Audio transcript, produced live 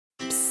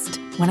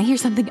Want to hear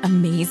something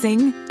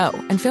amazing?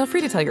 Oh, and feel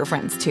free to tell your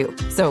friends, too.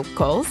 So,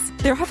 Kohl's,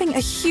 they're having a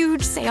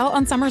huge sale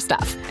on summer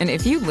stuff. And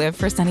if you live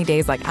for sunny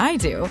days like I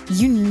do,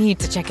 you need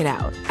to check it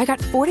out. I got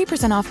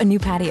 40% off a new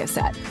patio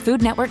set,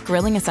 Food Network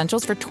grilling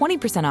essentials for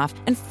 20% off,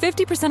 and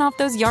 50% off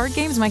those yard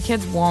games my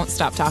kids won't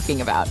stop talking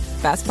about.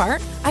 Best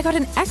part? I got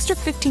an extra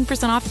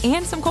 15% off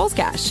and some Kohl's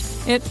cash.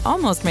 It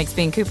almost makes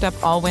being cooped up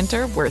all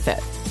winter worth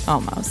it.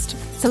 Almost.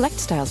 Select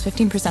styles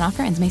 15%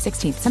 offer ends May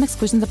 16th. Some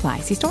exclusions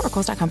apply. See store or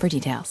Kohl's.com for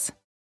details.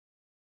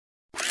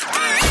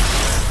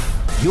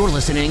 You're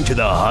listening to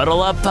the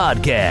Huddle Up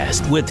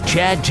Podcast with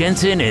Chad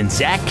Jensen and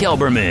Zach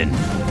Kelberman.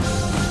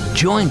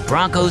 Join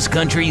Broncos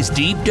Country's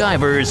deep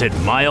divers at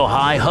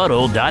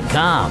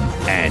milehighhuddle.com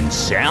and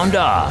sound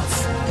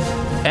off.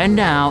 And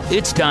now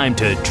it's time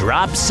to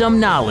drop some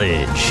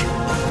knowledge.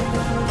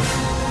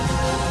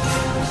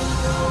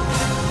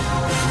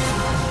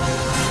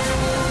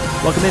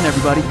 Welcome in,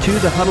 everybody, to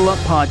the Huddle Up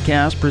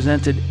Podcast,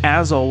 presented,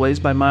 as always,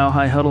 by Mile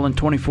High Huddle and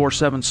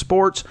 24/7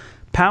 Sports,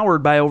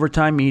 powered by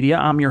Overtime Media.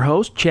 I'm your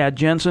host, Chad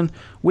Jensen.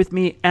 With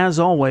me, as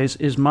always,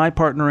 is my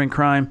partner in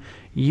crime.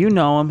 You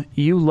know him,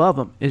 you love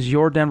him, is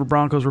your Denver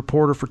Broncos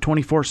reporter for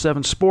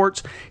 24/7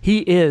 Sports.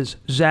 He is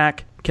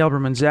Zach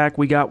Kelberman. Zach,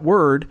 we got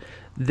word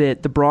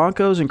that the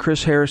Broncos and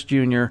Chris Harris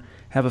Jr.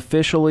 have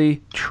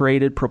officially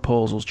traded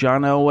proposals.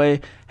 John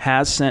Elway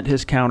has sent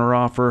his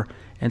counteroffer.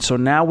 And so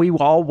now we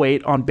all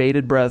wait on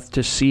bated breath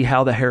to see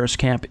how the Harris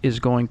camp is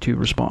going to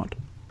respond.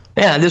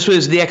 Yeah, this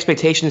was the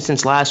expectation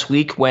since last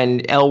week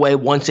when Elway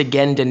once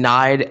again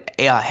denied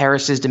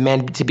Harris's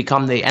demand to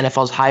become the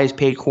NFL's highest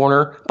paid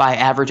corner by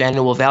average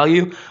annual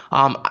value.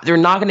 They're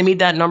not going to meet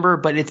that number,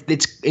 but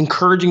it's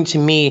encouraging to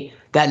me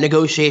that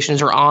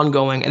negotiations are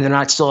ongoing and they're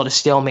not still at a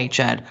stalemate,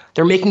 Chad.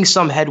 They're making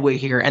some headway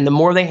here, and the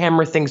more they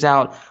hammer things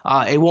out,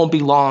 it won't be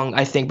long,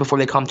 I think, before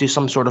they come to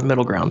some sort of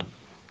middle ground.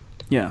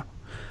 Yeah.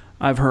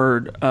 I've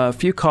heard a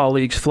few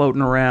colleagues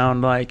floating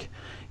around like,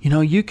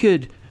 you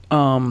could,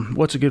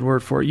 what's a good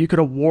word for it? You could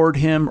award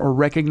him or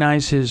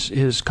recognize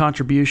his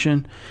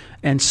contribution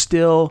and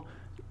still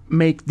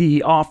make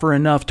the offer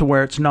enough to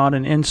where it's not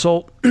an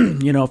insult.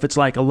 If it's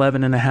like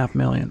 $11.5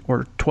 million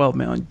or $12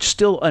 million,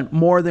 still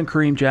more than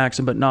Kareem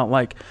Jackson, but not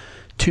like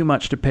too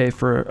much to pay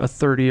for a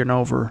 30 and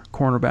over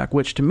cornerback,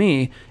 which to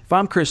me, if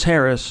I'm Chris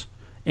Harris,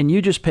 and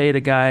you just paid a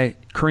guy,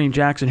 Kareem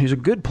Jackson, who's a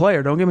good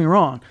player, don't get me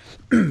wrong,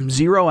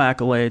 0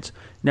 accolades,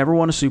 never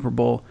won a Super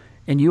Bowl,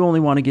 and you only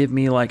want to give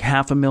me like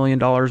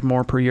 $500,000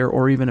 more per year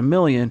or even $1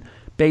 million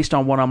based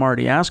on what I'm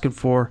already asking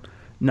for,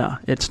 no,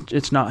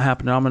 it's not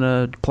happening. I'm going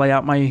to play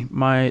out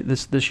my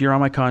this year on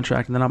my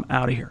contract, and then I'm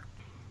out of here.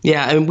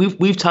 Yeah, I mean,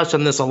 we've touched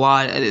on this a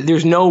lot.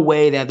 There's no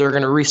way that they're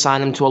going to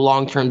re-sign him to a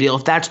long-term deal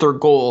if that's their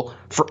goal.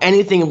 For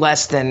anything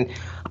less than,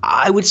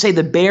 I would say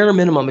the bare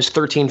minimum is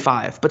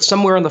 13.5, but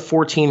somewhere in the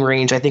 14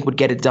 range I think would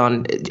get it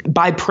done.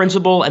 By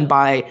principle and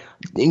by,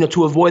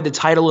 to avoid the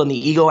title and the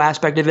ego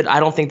aspect of it,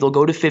 I don't think they'll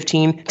go to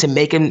 15 to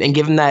make him and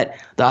give him that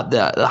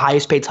the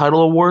highest paid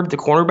title award, the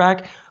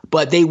cornerback,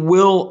 but they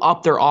will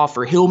up their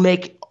offer. He'll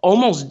make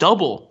almost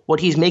double what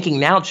he's making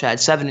now,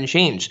 Chad, 7 and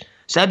change.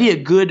 So that'd be a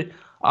good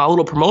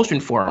little promotion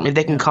for him if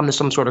they can come to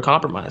some sort of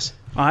compromise.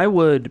 I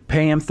would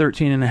pay him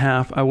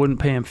 13.5. I wouldn't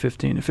pay him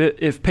 15.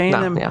 If paying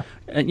him,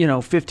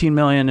 $15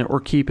 million or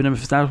keeping him,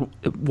 if that's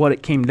what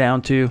it came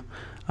down to,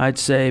 I'd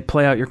say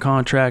play out your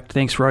contract.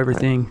 Thanks for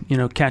everything.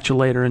 Right. Catch you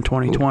later in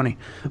 2020.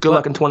 Good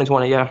luck in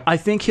 2020. Yeah. I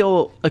think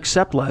he'll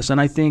accept less,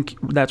 and I think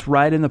that's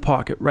right in the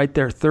pocket, right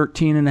there,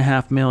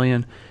 $13.5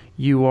 million.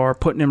 You are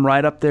putting him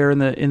right up there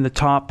in the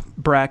top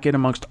bracket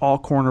amongst all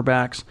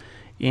cornerbacks.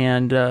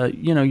 And,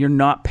 you're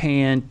not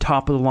paying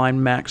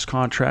top-of-the-line max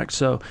contract.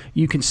 So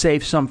you can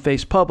save some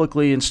face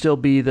publicly and still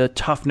be the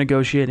tough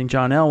negotiating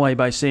John Elway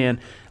by saying,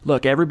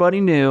 look, everybody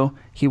knew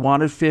he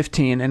wanted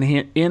 15, and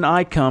in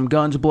I come,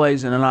 guns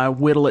blazing, and I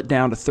whittle it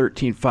down to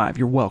 13.5.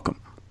 You're welcome.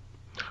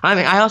 I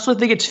mean, I also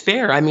think it's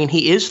fair. I mean,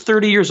 he is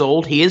 30 years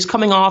old. He is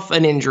coming off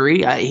an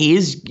injury. He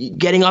is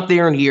getting up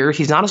there in years.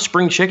 He's not a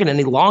spring chicken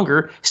any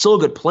longer. Still a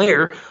good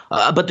player.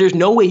 But there's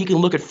no way he can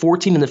look at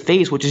 14 in the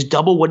face, which is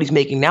double what he's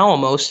making now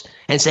almost,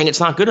 and saying it's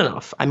not good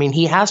enough. I mean,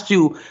 he has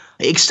to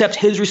accept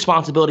his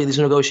responsibility in these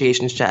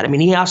negotiations, Chad. I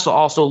mean, he has to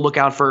also look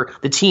out for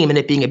the team and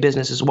it being a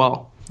business as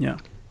well. Yeah.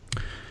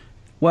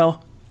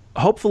 Well,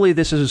 hopefully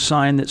this is a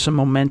sign that some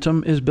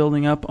momentum is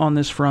building up on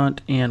this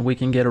front and we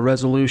can get a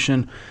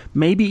resolution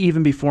maybe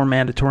even before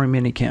mandatory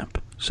minicamp.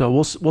 So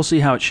we'll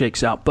see how it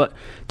shakes out. But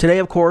today,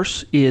 of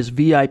course, is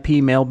VIP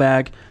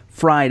Mailbag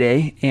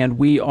Friday, and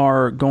we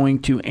are going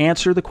to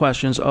answer the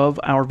questions of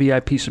our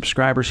VIP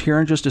subscribers here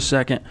in just a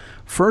second.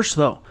 First,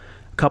 though,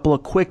 a couple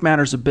of quick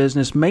matters of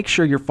business. Make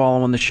sure you're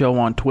following the show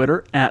on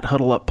Twitter at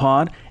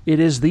HuddleUpPod. It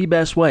is the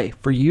best way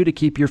for you to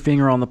keep your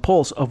finger on the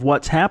pulse of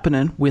what's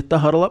happening with the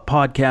Huddle Up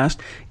podcast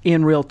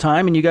in real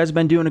time. And you guys have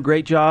been doing a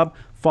great job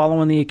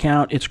following the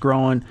account. It's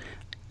growing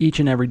each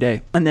and every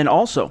day. And then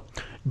also,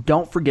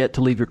 don't forget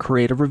to leave your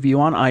creative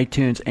review on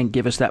iTunes and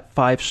give us that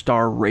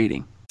 5-star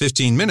rating.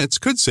 15 minutes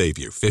could save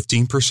you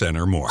 15%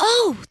 or more.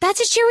 Oh, that's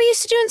a cheer we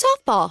used to do in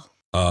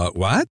softball.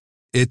 What?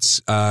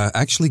 It's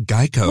actually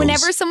Geico's.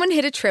 Whenever someone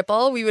hit a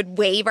triple, we would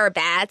wave our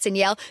bats and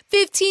yell,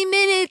 15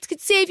 minutes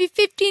could save you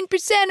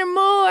 15% or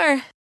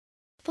more.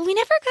 But we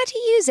never got to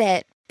use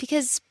it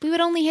because we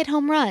would only hit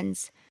home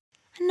runs.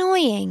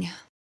 Annoying.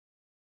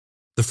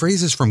 The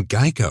phrase is from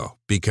Geico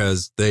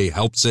because they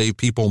help save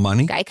people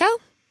money. Geico?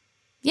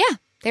 Yeah,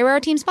 they were our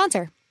team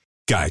sponsor.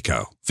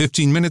 Geico.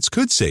 15 minutes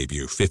could save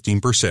you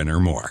 15% or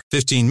more.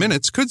 15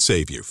 minutes could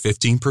save you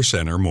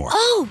 15% or more.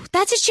 Oh,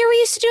 that's a cheer we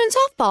used to do in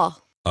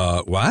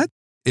softball. What?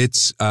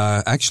 It's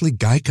actually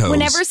Geico's.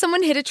 Whenever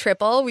someone hit a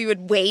triple, we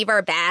would wave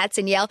our bats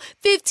and yell,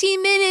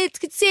 15 minutes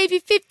could save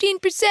you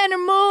 15% or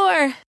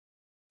more.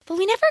 But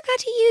we never got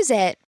to use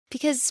it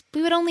because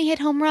we would only hit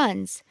home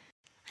runs.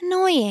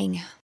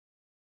 Annoying.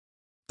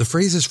 The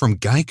phrase is from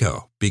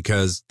Geico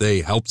because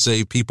they help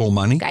save people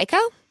money. Geico?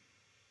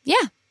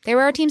 Yeah, they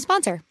were our team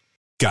sponsor.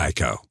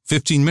 Geico.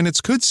 15 minutes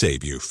could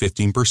save you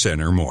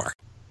 15% or more.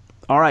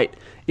 All right,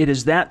 it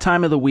is that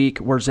time of the week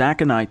where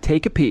Zach and I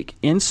take a peek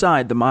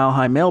inside the Mile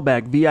High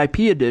Mailbag VIP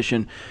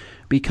edition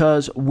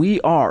because we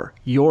are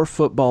your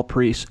football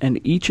priests, and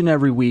each and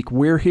every week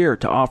we're here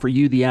to offer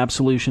you the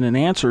absolution and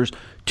answers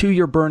to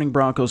your burning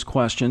Broncos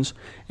questions.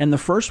 And the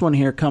first one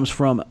here comes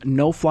from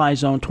No Fly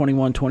Zone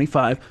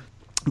 2125,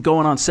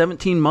 going on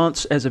 17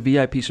 months as a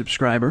VIP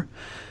subscriber.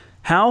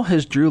 How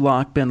has Drew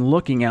Lock been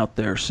looking out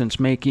there since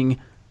making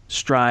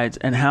strides,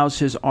 and how's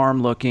his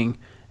arm looking?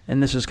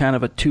 And this is kind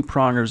of a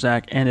two-pronger,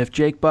 Zach. And if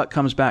Jake Butt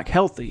comes back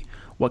healthy,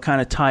 what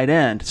kind of tight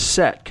end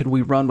set could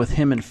we run with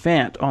him and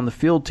Fant on the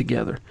field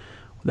together?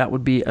 That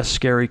would be a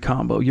scary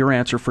combo. Your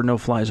answer for No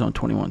Fly Zone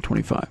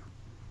 2125.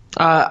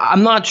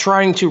 I'm not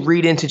trying to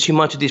read into too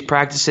much of these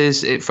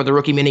practices for the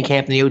rookie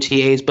minicamp and the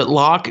OTAs, but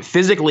Locke,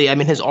 physically, I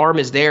mean, his arm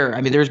is there.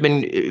 I mean, there's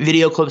been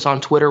video clips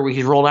on Twitter where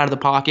he's rolled out of the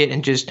pocket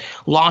and just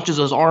launches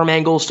those arm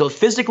angles. So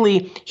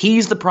physically,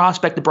 he's the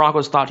prospect the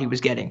Broncos thought he was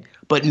getting.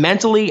 But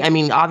mentally, I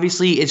mean,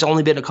 obviously, it's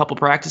only been a couple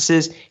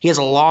practices. He has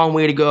a long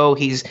way to go.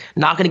 He's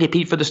not going to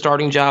compete for the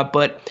starting job,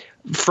 but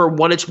for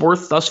what it's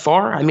worth thus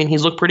far, I mean,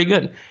 he's looked pretty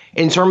good.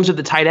 In terms of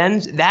the tight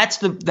ends, that's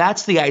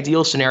the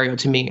ideal scenario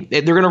to me.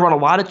 They're going to run a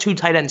lot of two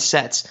tight end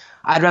sets.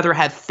 I'd rather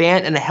have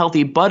Fant and a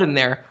healthy Bud in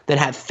there than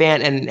have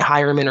Fant and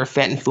Hireman or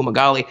Fant and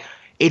Fumagalli.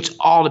 It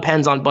all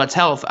depends on Bud's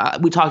health.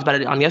 We talked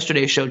about it on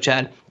yesterday's show,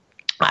 Chad.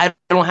 I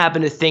don't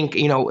happen to think,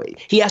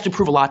 he has to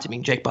prove a lot to me,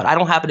 Jake Butt. I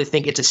don't happen to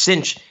think it's a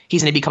cinch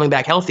he's going to be coming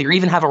back healthy or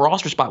even have a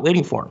roster spot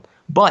waiting for him.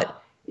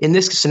 But in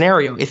this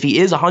scenario, if he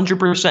is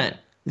 100%,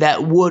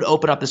 that would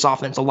open up this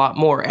offense a lot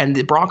more. And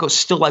the Broncos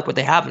still like what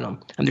they have in them,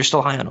 and they're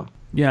still high on them.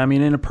 Yeah, I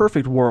mean, in a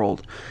perfect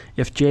world,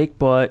 if Jake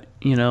Butt,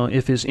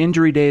 if his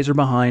injury days are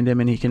behind him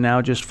and he can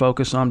now just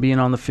focus on being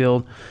on the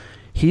field,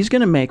 he's going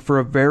to make for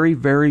a very,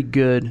 very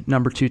good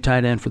number 2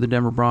 tight end for the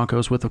Denver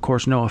Broncos with, of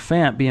course, Noah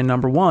Fant being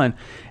number 1.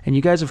 And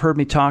you guys have heard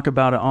me talk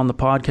about it on the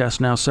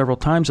podcast now several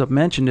times. I've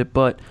mentioned it,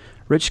 but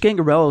Rich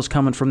Scangarello is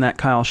coming from that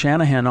Kyle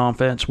Shanahan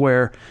offense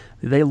where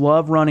they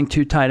love running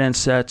 2 tight end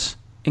sets,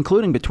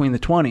 including between the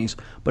 20s,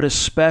 but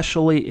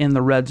especially in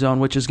the red zone,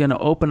 which is going to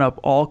open up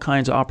all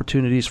kinds of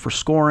opportunities for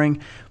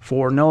scoring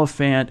for Noah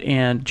Fant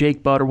and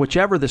Jake Butt, or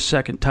whichever the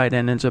second tight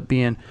end ends up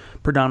being,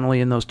 predominantly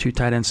in those 2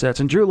 tight end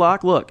sets. And Drew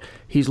Lock, look,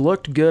 he's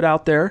looked good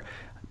out there,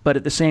 but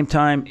at the same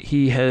time,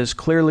 he has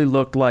clearly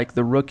looked like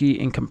the rookie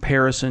in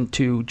comparison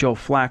to Joe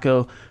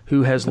Flacco,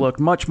 who has looked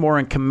much more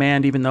in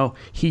command, even though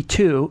he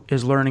too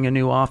is learning a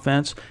new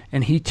offense,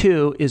 and he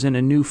too is in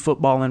a new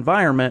football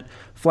environment.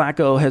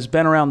 Flacco has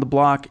been around the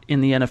block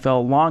in the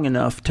NFL long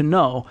enough to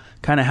know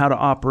kind of how to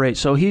operate.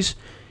 So he's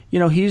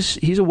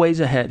a ways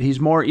ahead. He's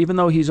more, even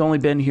though he's only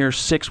been here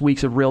 6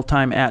 weeks of real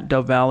time at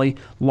Dove Valley,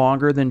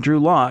 longer than Drew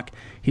Lock,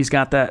 he's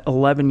got that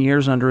 11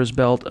 years under his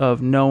belt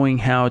of knowing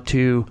how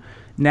to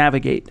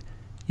navigate,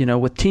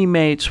 with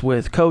teammates,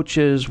 with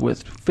coaches,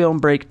 with film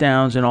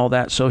breakdowns and all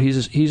that. So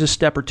he's a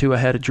step or two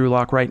ahead of Drew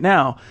Lock right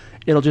now.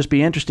 It'll just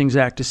be interesting,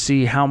 Zach, to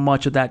see how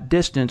much of that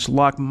distance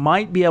Lock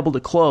might be able to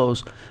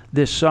close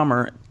this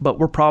summer, but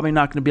we're probably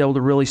not going to be able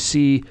to really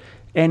see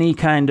any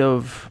kind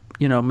of,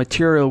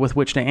 material with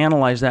which to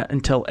analyze that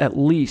until at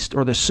least,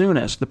 or the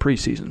soonest, the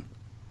preseason.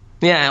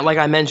 Yeah, like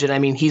I mentioned, I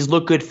mean, he's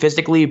looked good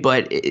physically,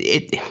 but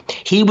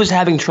he was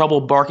having trouble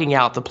barking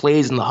out the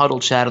plays in the huddle,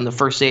 Chat, on the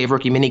first day of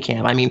rookie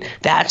minicamp. I mean,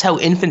 that's how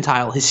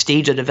infantile his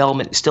stage of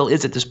development still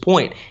is at this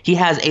point. He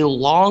has a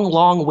long,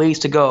 long ways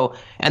to go,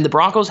 and the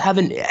Broncos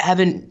haven't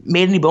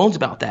made any bones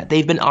about that.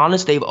 They've been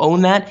honest. They've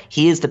owned that.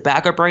 He is the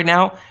backup right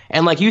now,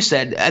 and like you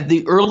said, at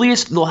the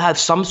earliest they'll have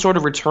some sort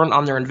of return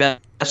on their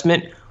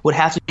investment would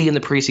have to be in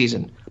the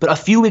preseason, but a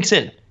few weeks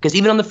in, because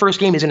even on the first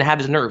game, he's going to have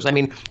his nerves. I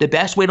mean, the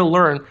best way to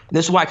learn, and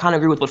this is why I kind of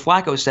agree with what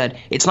Flacco said,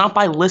 it's not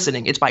by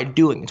listening, it's by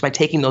doing, it's by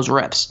taking those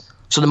reps.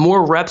 So the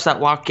more reps that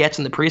Lock gets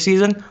in the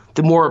preseason,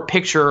 the more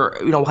picture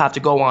we'll have to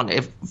go on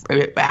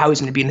how he's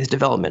going to be in his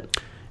development.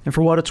 And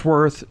for what it's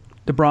worth,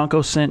 the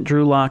Broncos sent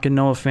Drew Lock and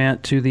Noah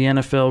Fant to the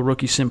NFL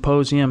Rookie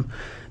Symposium.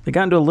 They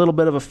got into a little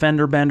bit of a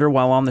fender bender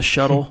while on the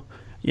shuttle.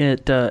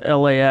 at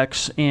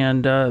LAX,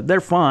 and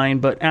they're fine.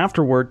 But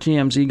afterward,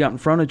 TMZ got in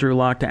front of Drew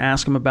Lock to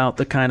ask him about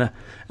the kind of,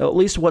 at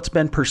least what's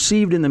been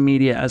perceived in the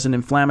media as an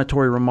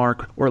inflammatory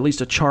remark, or at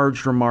least a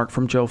charged remark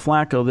from Joe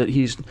Flacco, that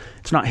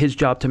it's not his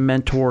job to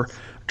mentor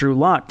Drew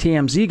Lock.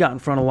 TMZ got in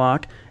front of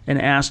Lock and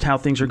asked how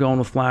things are going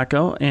with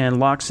Flacco, and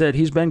Lock said,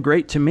 "He's been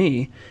great to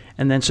me,"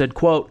 and then said,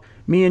 quote,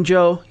 "Me and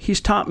Joe, he's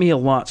taught me a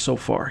lot so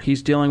far.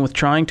 He's dealing with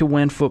trying to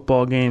win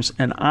football games,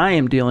 and I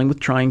am dealing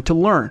with trying to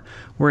learn.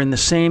 We're in the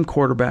same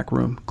quarterback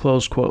room,"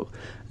 close quote.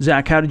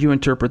 Zach, how did you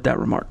interpret that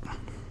remark?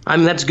 I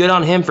mean, that's good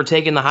on him for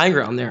taking the high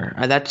ground there.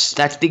 That's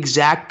the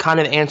exact kind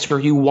of answer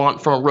you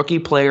want from a rookie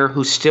player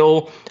who's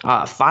still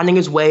finding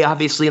his way,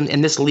 obviously,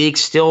 in this league,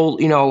 still,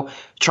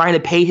 trying to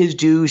pay his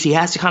dues. He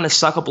has to kind of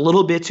suck up a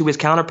little bit to his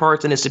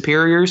counterparts and his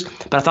superiors.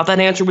 But I thought that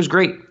answer was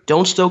great.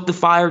 Don't stoke the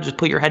fire. Just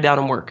put your head down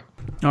and work.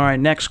 All right,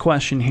 next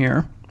question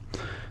here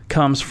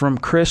comes from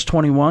Chris,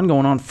 21,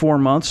 going on 4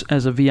 months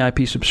as a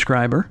VIP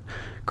subscriber.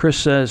 Chris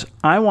says,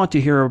 "I want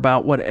to hear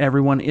about what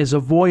everyone is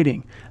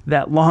avoiding,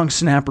 that long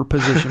snapper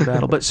position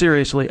battle. But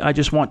seriously, I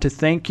just want to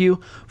thank you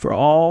for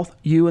all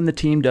you and the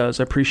team does.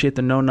 I appreciate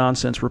the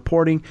no-nonsense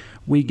reporting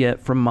we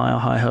get from Mile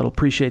High Huddle."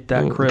 Appreciate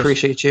that, Chris.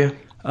 Appreciate you.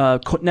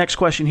 Next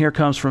question here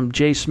comes from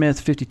Jay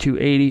Smith,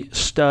 5280,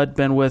 stud,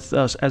 been with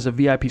us as a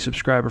VIP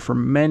subscriber for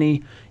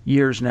many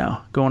years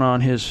now.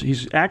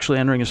 He's actually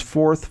entering his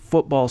 4th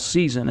football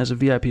season as a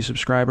VIP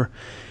subscriber.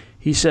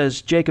 He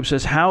says, Jacob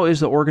says, "How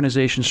is the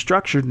organization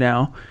structured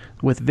now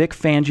with Vic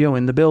Fangio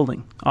in the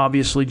building?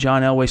 Obviously,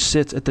 John Elway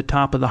sits at the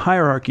top of the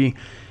hierarchy.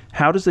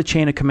 How does the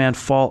chain of command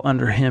fall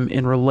under him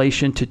in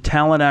relation to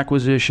talent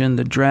acquisition,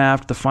 the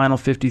draft, the final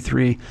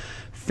 53?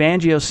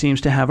 Fangio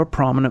seems to have a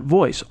prominent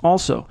voice.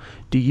 Also,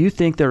 do you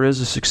think there is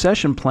a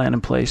succession plan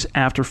in place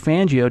after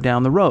Fangio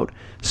down the road?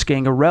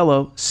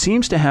 Scangarello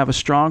seems to have a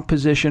strong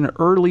position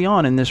early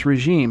on in this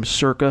regime,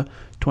 circa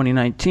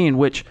 2019,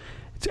 which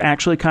it's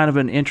actually kind of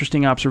an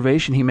interesting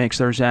observation he makes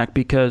there, Zach,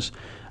 because,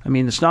 I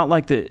mean, it's not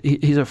like that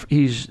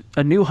he's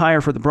a new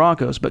hire for the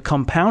Broncos, but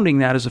compounding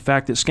that is the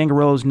fact that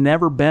Scangarello's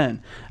never been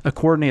a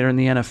coordinator in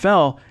the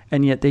NFL,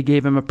 and yet they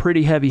gave him a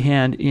pretty heavy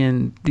hand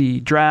in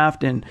the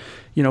draft and,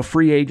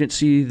 free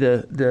agency,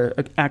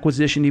 the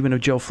acquisition even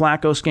of Joe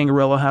Flacco.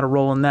 Scangarello had a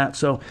role in that.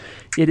 So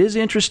it is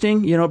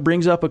interesting. It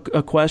brings up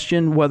a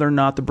question whether or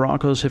not the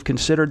Broncos have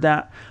considered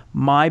that.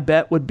 My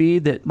bet would be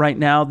that right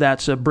now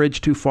that's a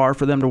bridge too far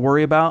for them to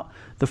worry about.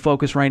 The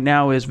focus right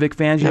now is Vic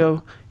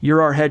Fangio,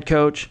 You're our head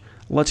coach.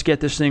 Let's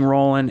get this thing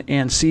rolling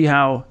and see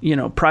how,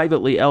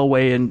 privately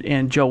Elway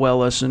and Joe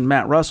Ellis and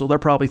Matt Russell, they're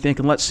probably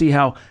thinking, let's see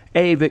how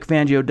A, Vic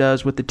Fangio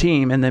does with the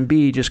team, and then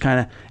B, just kind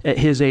of at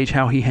his age,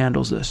 how he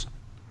handles this.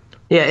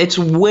 Yeah, it's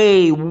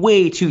way,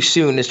 way too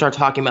soon to start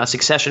talking about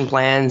succession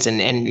plans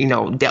and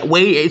that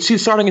way. It's too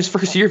starting his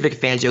first year, Vic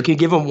Fangio. Can you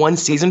give him 1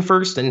 season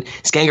first and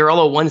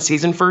Scangarello 1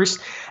 season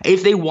first?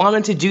 If they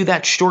wanted to do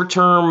that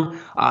short-term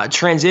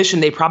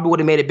transition, they probably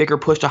would have made a bigger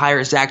push to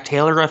hire Zach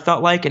Taylor, I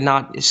felt like, and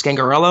not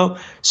Scangarello.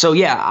 So,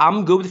 yeah,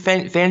 I'm good with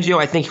Fangio.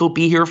 I think he'll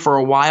be here for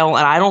a while,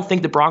 and I don't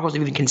think the Broncos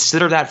even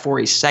consider that for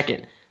a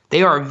second.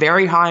 They are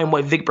very high on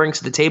what Vic brings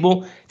to the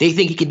table. They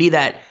think he could be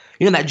that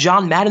that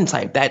John Madden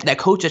type, that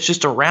coach that's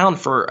just around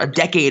for a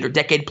decade or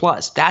decade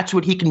plus. That's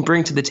what he can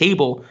bring to the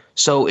table.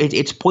 So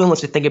it's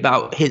pointless to think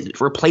about his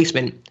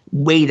replacement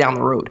way down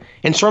the road.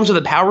 In terms of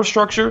the power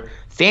structure,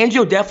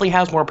 Fangio definitely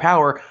has more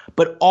power,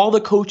 but all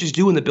the coaches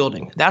do in the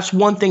building. That's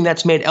one thing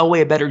that's made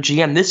Elway a better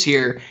GM this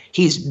year.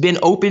 He's been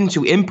open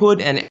to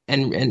input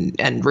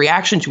and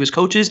reaction to his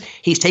coaches.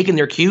 He's taken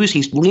their cues.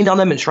 He's leaned on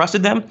them and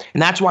trusted them.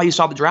 And that's why you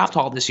saw the draft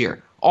haul this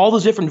year. All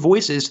those different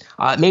voices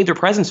made their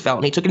presence felt,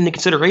 and he took it into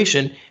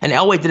consideration. And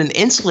Elway didn't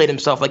insulate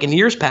himself like in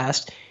years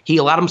past. He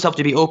allowed himself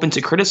to be open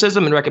to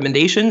criticism and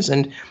recommendations,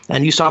 and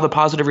you saw the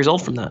positive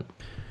result from that.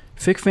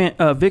 Vic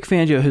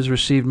Fangio has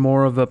received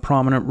more of a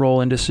prominent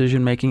role in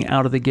decision-making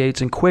out of the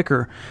gates and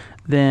quicker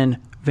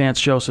than Vance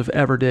Joseph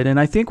ever did. And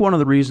I think one of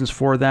the reasons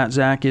for that,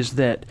 Zach, is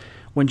that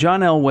when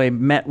John Elway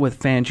met with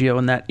Fangio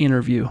in that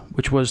interview,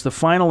 which was the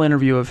final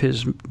interview of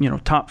his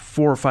top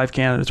 4 or 5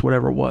 candidates,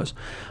 whatever it was,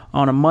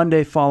 on a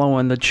Monday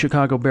following the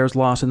Chicago Bears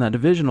loss in that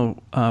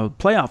divisional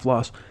playoff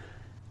loss,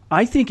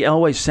 I think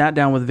Elway sat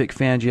down with Vic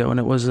Fangio, and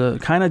it was a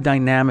kind of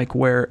dynamic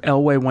where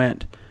Elway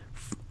went,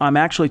 I'm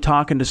actually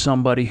talking to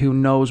somebody who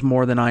knows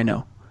more than I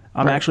know.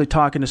 I'm actually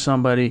talking to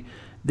somebody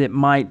that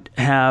might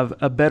have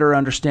a better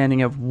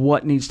understanding of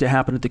what needs to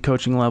happen at the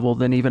coaching level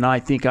than even I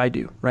think I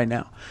do right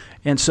now.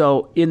 And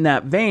so in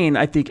that vein,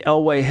 I think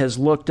Elway has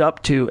looked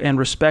up to and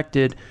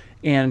respected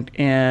and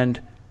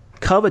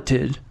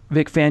coveted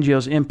Vic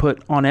Fangio's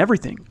input on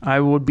everything. I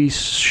would be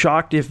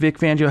shocked if Vic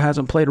Fangio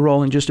hasn't played a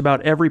role in just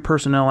about every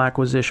personnel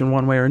acquisition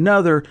one way or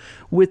another,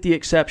 with the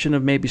exception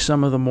of maybe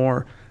some of the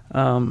more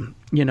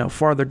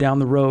farther down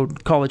the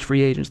road college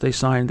free agents they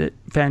signed that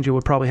Fangio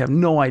would probably have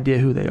no idea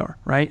who they are,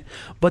 right?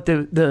 But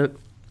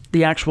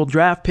the actual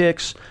draft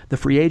picks, the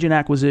free agent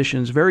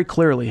acquisitions very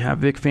clearly have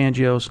Vic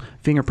Fangio's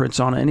fingerprints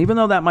on it. And even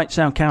though that might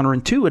sound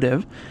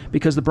counterintuitive,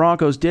 because the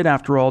Broncos did,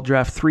 after all,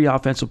 draft 3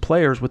 offensive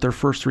players with their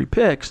first 3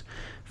 picks,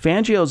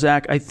 Fangio,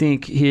 Zach, I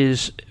think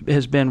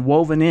has been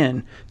woven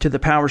in to the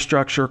power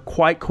structure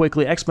quite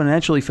quickly,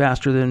 exponentially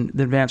faster than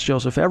Vance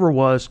Joseph ever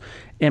was,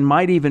 and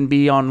might even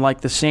be on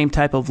like the same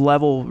type of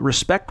level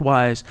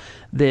respect-wise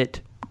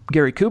that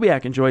Gary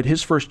Kubiak enjoyed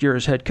his first year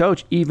as head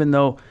coach, even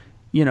though,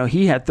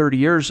 he had 30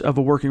 years of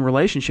a working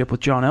relationship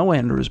with John Elway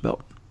under his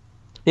belt.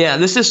 Yeah,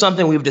 this is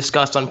something we've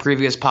discussed on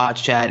previous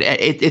pods, Chad.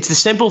 It's the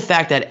simple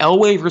fact that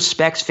Elway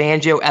respects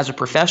Fangio as a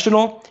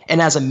professional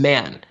and as a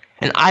man.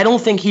 And I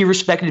don't think he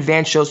respected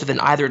Vance Joseph in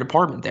either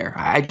department there.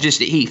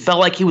 He felt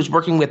like he was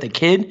working with a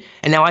kid,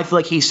 and now I feel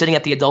like he's sitting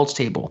at the adults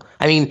table.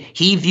 I mean,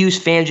 he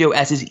views Fangio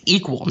as his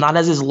equal, not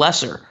as his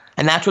lesser.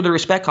 And that's where the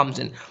respect comes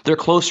in. They're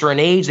closer in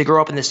age. They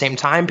grow up in the same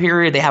time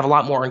period. They have a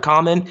lot more in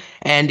common.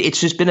 And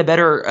it's just been a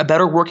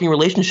better working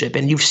relationship.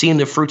 And you've seen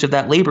the fruits of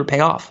that labor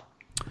pay off.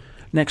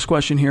 Next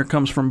question here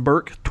comes from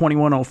Burke,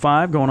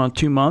 2105, going on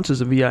 2 months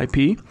as a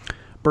VIP.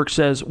 Burke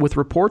says, with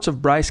reports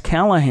of Bryce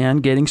Callahan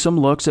getting some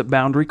looks at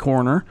boundary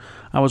corner,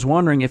 I was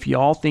wondering if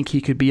y'all think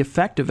he could be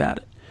effective at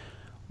it.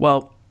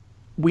 Well,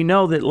 we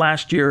know that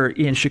last year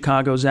in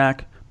Chicago,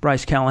 Zach,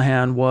 Bryce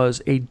Callahan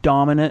was a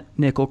dominant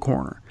nickel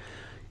corner.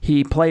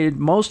 He played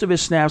most of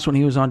his snaps when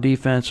he was on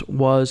defense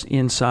was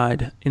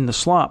inside in the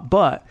slot,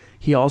 but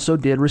he also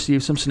did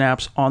receive some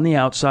snaps on the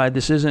outside.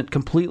 This isn't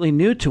completely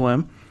new to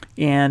him,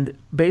 and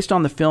based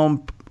on the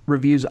film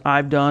reviews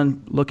I've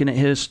done looking at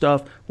his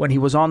stuff, when he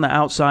was on the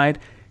outside,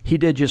 he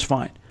did just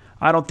fine.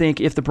 I don't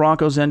think if the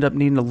Broncos end up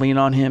needing to lean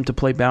on him to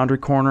play boundary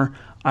corner,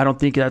 I don't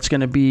think that's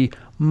going to be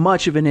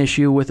much of an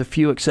issue, with a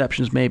few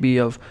exceptions maybe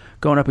of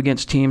going up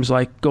against teams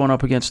like going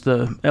up against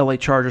the LA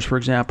Chargers, for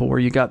example, where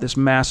you got this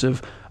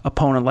massive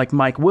opponent like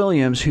Mike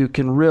Williams who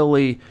can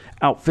really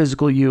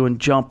out-physical you and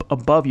jump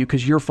above you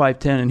because you're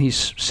 5'10 and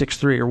he's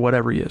 6'3 or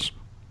whatever he is.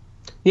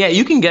 Yeah,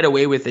 you can get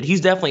away with it. He's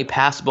definitely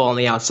passable on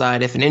the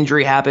outside. If an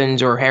injury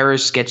happens or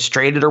Harris gets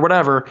traded or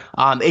whatever,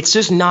 it's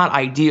just not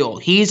ideal.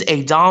 He's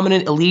a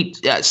dominant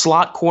elite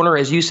slot corner,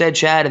 as you said,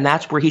 Chad, and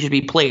that's where he should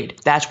be played.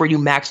 That's where you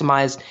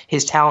maximize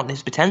his talent and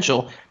his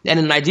potential. And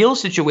in an ideal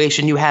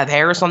situation, you have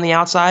Harris on the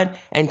outside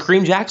and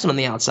Kareem Jackson on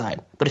the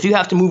outside. But if you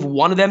have to move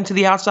one of them to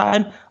the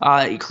outside,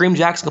 Kareem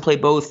Jackson can play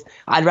both.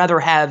 I'd rather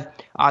have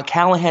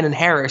Callahan and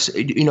Harris,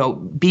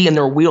 be in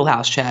their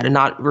wheelhouse, Chad, and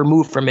not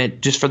removed from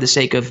it just for the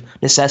sake of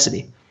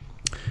necessity.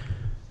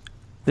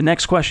 The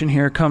next question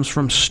here comes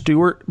from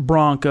Stuart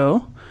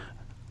Bronco,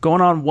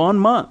 going on 1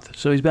 month.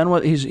 So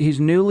he's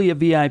newly a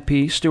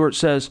VIP. Stuart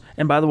says,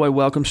 and by the way,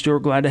 welcome, Stuart.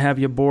 Glad to have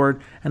you aboard.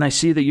 And I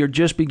see that you're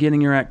just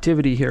beginning your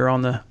activity here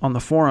on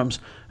the forums,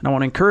 and I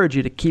want to encourage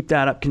you to keep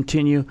that up,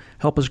 continue,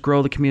 help us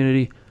grow the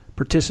community,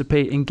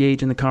 participate,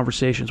 engage in the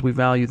conversations. We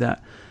value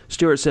that.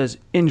 Stuart says,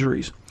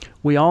 injuries.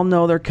 We all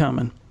know they're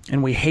coming,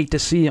 and we hate to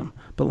see them.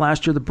 But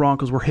last year, the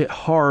Broncos were hit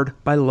hard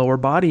by lower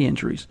body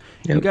injuries.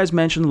 Yep. You guys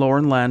mentioned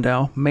Loren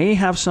Landau may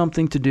have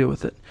something to do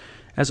with it.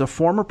 As a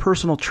former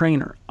personal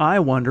trainer, I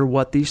wonder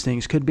what these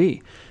things could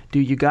be. Do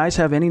you guys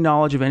have any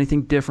knowledge of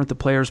anything different the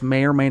players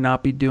may or may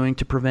not be doing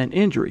to prevent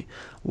injury?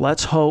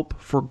 Let's hope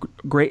for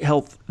great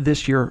health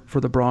this year for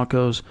the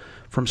Broncos,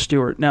 from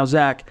Stuart. Now,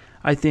 Zach,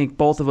 I think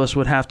both of us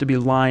would have to be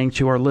lying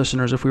to our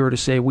listeners if we were to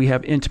say we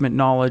have intimate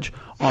knowledge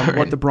on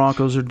what the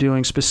Broncos are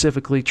doing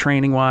specifically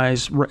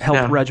training-wise,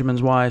 health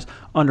regimens-wise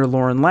under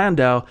Loren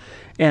Landau.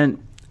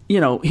 And,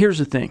 here's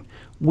the thing.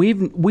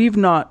 We've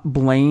not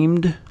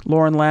blamed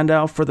Loren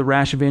Landau for the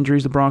rash of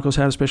injuries the Broncos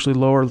had, especially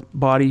lower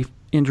body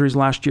injuries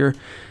last year,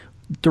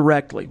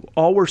 directly.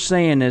 All we're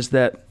saying is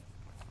that,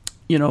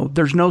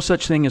 there's no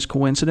such thing as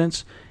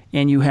coincidence,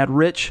 and you had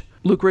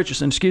Luke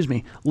Richardson,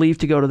 leave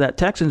to go to that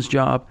Texans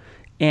job,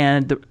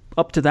 and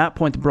up to that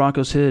point, the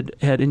Broncos had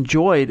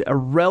enjoyed a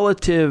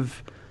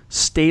relative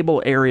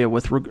stable era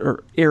with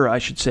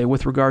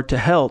regard to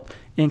health.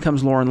 In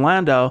comes Loren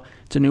Landau.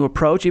 It's a new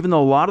approach, even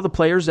though a lot of the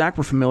players, Zach,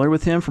 were familiar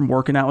with him from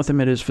working out with him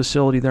at his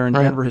facility there in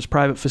Denver, his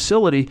private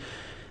facility.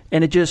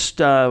 And it just,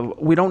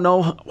 we don't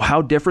know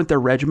how different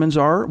their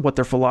regimens are, what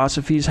their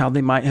philosophies, how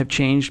they might have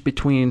changed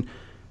between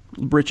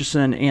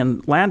Richardson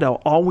and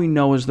Landau. All we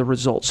know is the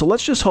result. So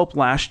let's just hope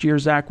last year,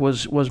 Zach,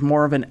 was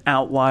more of an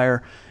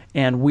outlier,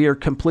 and we are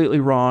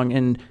completely wrong.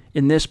 And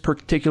in this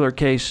particular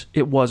case,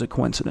 it was a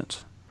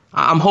coincidence.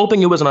 I'm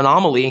hoping it was an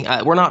anomaly.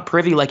 We're not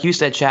privy, like you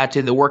said, Chad,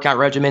 to the workout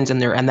regimens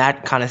and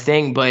that kind of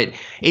thing. But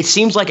it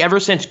seems like ever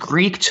since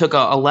Greek took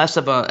a less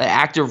of an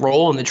active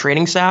role in the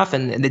training staff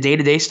and the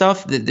day-to-day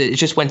stuff, it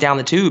just went down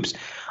the tubes.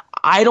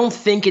 I don't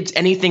think it's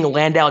anything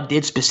Landau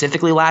did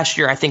specifically last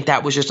year. I think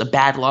that was just a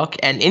bad luck.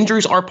 And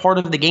injuries are part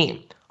of the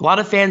game. A lot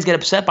of fans get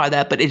upset by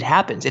that, but it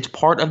happens. It's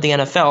part of the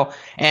NFL.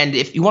 And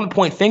if you want to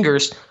point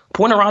fingers,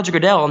 point at Roger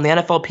Goodell and the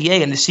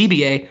NFLPA and the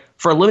CBA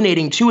for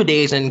eliminating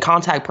two-a-days and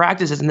contact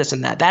practices and this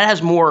and that. That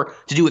has more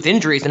to do with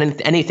injuries than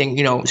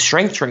anything,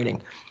 strength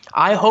training.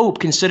 I hope,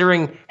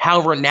 considering how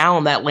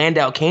renowned that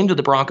Landau came to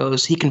the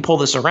Broncos, he can pull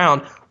this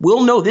around.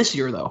 We'll know this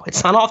year, though.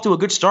 It's not off to a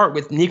good start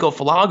with Nico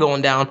Falau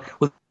going down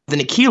with an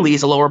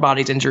Achilles, a lower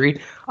body's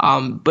injury.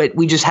 But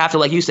we just have to,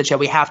 like you said, Chad,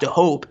 we have to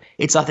hope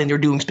it's nothing they're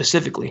doing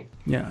specifically.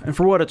 Yeah, and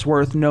for what it's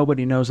worth,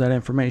 nobody knows that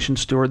information,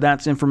 Stuart.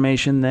 That's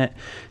information that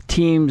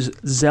teams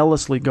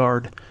zealously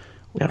guard,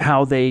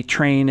 how they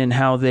train and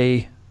how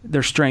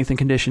their strength and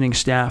conditioning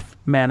staff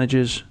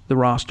manages the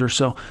roster.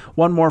 So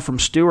one more from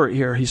Stuart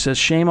here. He says,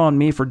 shame on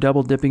me for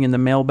double dipping in the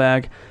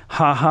mailbag.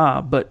 Ha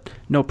ha, but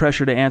no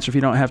pressure to answer if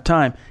you don't have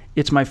time.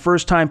 It's my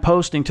first time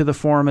posting to the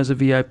forum as a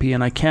VIP,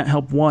 and I can't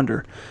help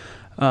wonder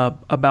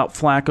about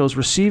Flacco's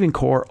receiving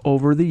core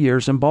over the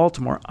years in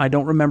Baltimore. I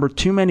don't remember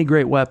too many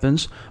great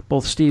weapons.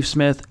 Both Steve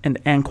Smith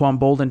and Anquan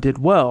Bolden did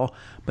well,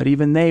 but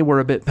even they were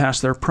a bit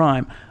past their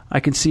prime. I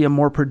can see a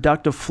more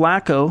productive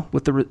Flacco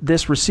with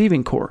this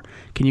receiving core.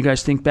 Can you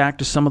guys think back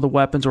to some of the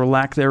weapons or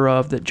lack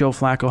thereof that Joe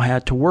Flacco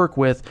had to work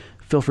with?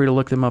 Feel free to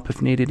look them up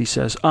if needed, he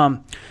says.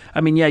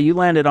 You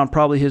landed on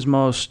probably his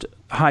most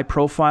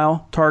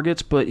high-profile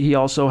targets, but he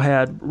also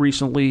had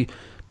recently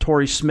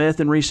Torrey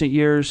Smith in recent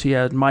years. He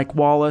had Mike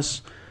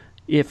Wallace.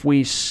 If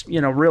we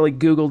really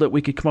Googled it,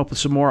 we could come up with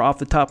some more off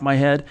the top of my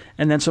head.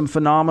 And then some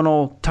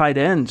phenomenal tight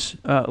ends,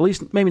 at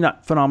least maybe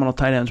not phenomenal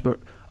tight ends, but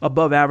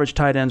above average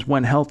tight ends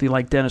when healthy,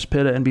 like Dennis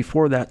Pitta, and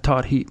before that,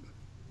 Todd Heap.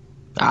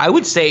 I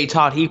would say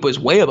Todd Heap was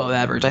way above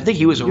average. I think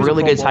he was a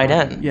really good tight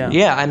end.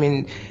 Yeah, I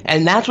mean,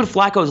 and that's what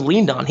Flacco's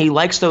leaned on. He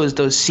likes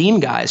those seam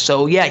guys.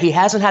 So, yeah, he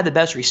hasn't had the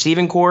best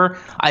receiving core.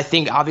 I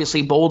think,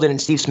 obviously, Bolden and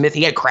Steve Smith.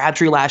 He had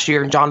Crabtree last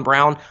year and John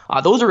Brown.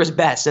 Those are his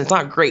best, and it's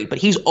not great, but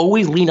he's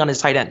always leaned on his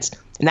tight ends.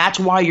 And that's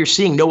why you're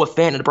seeing Noah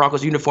Fant in the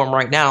Broncos uniform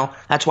right now.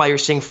 That's why you're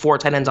seeing 4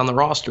 tight ends on the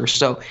roster.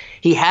 So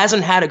he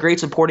hasn't had a great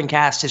supporting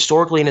cast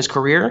historically in his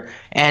career,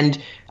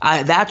 and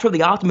that's where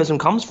the optimism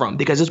comes from,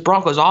 because this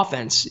Broncos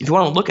offense, if you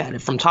want to look at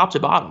it from top to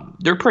bottom,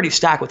 they're pretty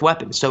stacked with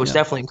weapons. So it's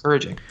definitely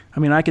encouraging.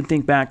 I mean, I can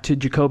think back to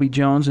Jacoby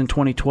Jones in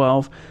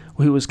 2012,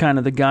 who was kind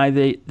of the guy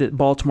that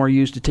Baltimore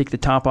used to take the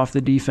top off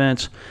the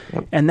defense.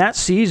 Yep. And that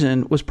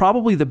season was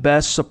probably the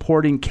best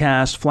supporting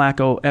cast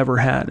Flacco ever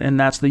had. And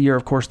that's the year,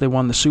 of course, they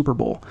won the Super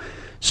Bowl.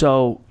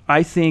 So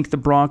I think the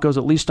Broncos,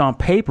 at least on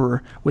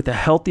paper, with a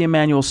healthy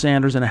Emmanuel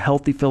Sanders and a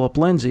healthy Phillip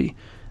Lindsay,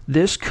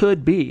 this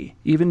could be,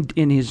 even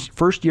in his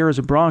first year as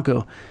a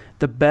Bronco,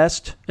 the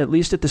best, at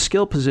least at the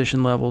skill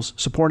position levels,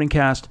 supporting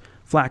cast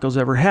Flacco's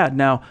ever had.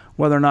 Now,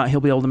 whether or not he'll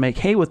be able to make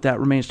hay with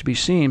that remains to be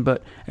seen,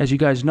 but as you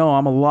guys know,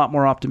 I'm a lot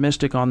more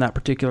optimistic on that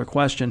particular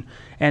question.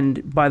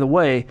 And by the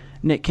way,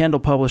 Nick Kendall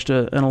published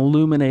an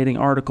illuminating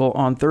article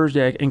on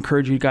Thursday. I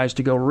encourage you guys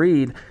to go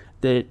read,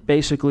 that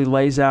basically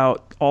lays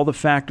out all the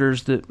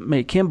factors that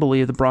make him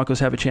believe the Broncos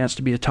have a chance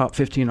to be a top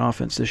 15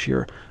 offense this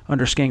year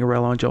under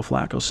Scangarello and Joe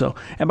Flacco. So,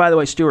 and by the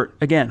way, Stuart,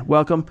 again,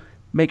 welcome.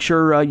 Make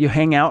sure you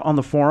hang out on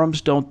the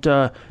forums. Don't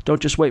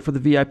just wait for the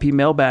VIP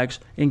mailbags.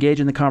 Engage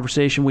in the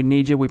conversation. We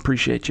need you. We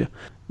appreciate you.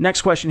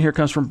 Next question here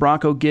comes from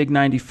Bronco Gig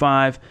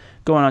 95,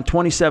 going on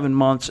 27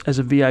 months as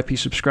a VIP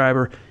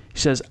subscriber. He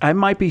says, I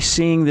might be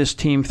seeing this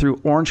team through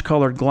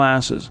orange-colored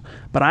glasses,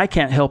 but I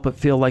can't help but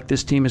feel like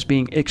this team is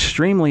being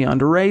extremely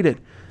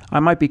underrated. I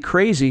might be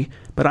crazy,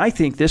 but I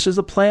think this is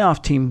a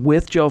playoff team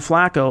with Joe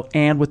Flacco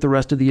and with the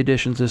rest of the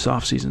additions this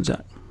offseason,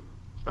 Zach.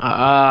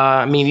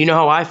 I mean, you know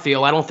how I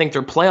feel. I don't think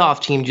they're a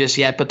playoff team just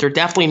yet, but they're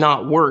definitely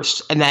not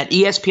worse. And that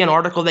ESPN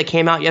article that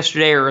came out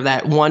yesterday, or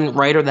that one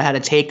writer that had a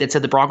take that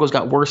said the Broncos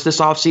got worse this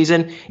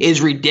offseason,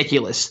 is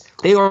ridiculous.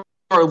 They are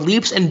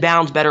leaps and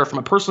bounds better from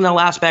a personnel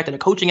aspect and a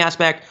coaching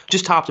aspect,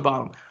 just top to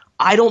bottom.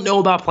 I don't know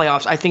about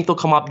playoffs. I think they'll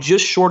come up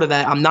just short of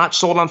that. I'm not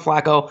sold on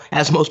Flacco,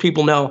 as most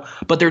people know,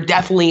 but they're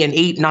definitely an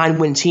 8-9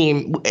 win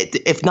team,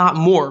 if not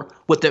more,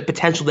 with the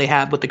potential they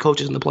have with the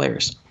coaches and the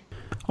players.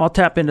 I'll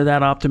tap into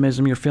that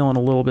optimism you're feeling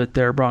a little bit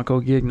there, Bronco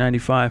Gig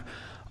 95.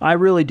 I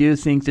really do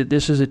think that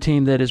this is a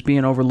team that is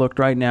being overlooked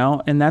right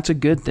now, and that's a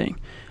good thing.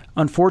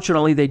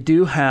 Unfortunately, they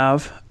do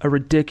have a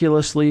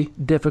ridiculously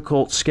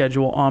difficult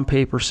schedule on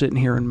paper sitting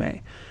here in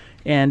May.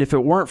 And if it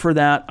weren't for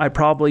that, I'd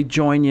probably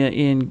join you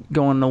in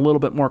going a little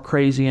bit more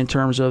crazy in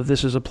terms of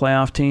this is a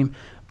playoff team.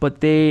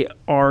 But they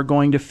are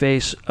going to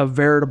face a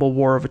veritable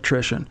war of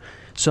attrition.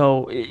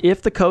 So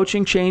if the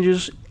coaching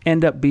changes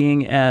end up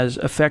being as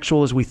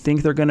effectual as we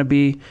think they're going to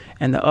be,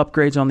 and the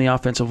upgrades on the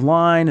offensive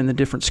line and the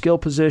different skill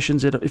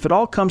positions, if it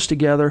all comes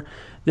together,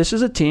 this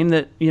is a team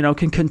that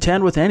can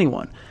contend with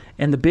anyone.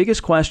 And the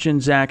biggest question,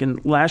 Zach,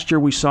 and last year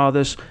we saw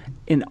this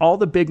in all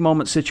the big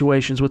moment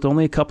situations with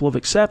only a couple of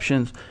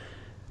exceptions,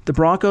 the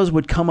Broncos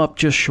would come up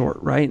just short,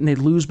 right? And they'd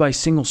lose by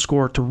single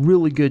score to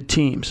really good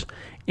teams.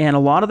 And a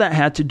lot of that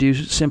had to do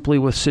simply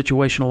with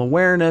situational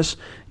awareness,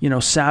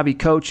 savvy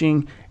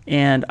coaching.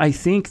 And I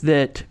think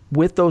that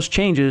with those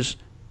changes,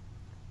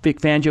 Vic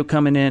Fangio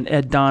coming in,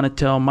 Ed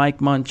Donatel, Mike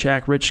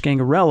Munchak, Rich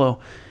Scangarello,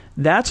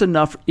 that's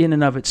enough in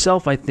and of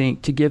itself, I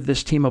think, to give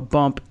this team a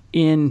bump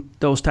in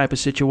those type of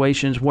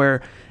situations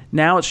where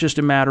now it's just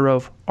a matter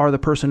of, are the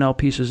personnel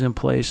pieces in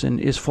place? And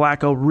is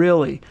Flacco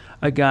really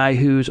a guy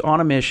who's on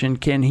a mission?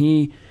 Can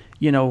he,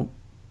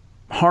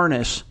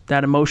 harness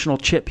that emotional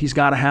chip he's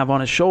got to have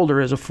on his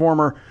shoulder as a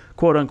former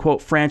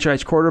quote-unquote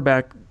franchise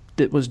quarterback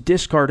that was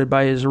discarded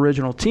by his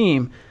original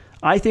team?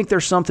 I think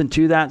there's something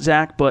to that,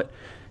 Zach, but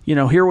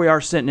here we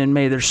are sitting in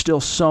May. There's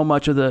still so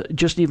much of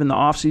just even the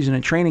offseason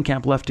and training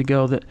camp left to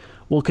go that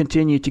we'll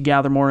continue to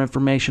gather more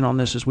information on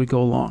this as we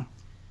go along.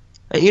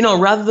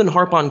 Rather than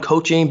harp on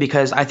coaching,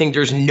 because I think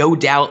there's no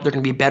doubt they're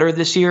going to be better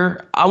this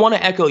year, I want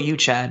to echo you,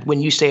 Chad,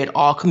 when you say it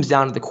all comes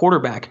down to the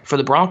quarterback for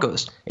the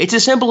Broncos. It's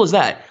as simple as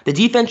that. The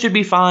defense should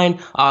be fine.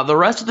 The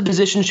rest of the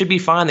positions should be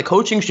fine. The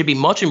coaching should be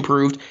much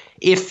improved.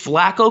 If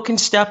Flacco can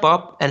step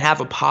up and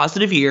have a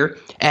positive year,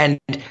 and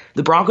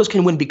the Broncos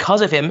can win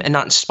because of him and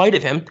not in spite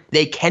of him,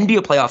 they can be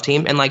a playoff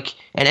team, and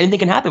anything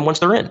can happen once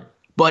they're in.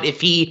 But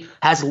if he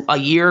has a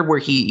year where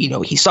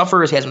he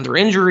suffers, he has another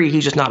injury,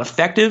 he's just not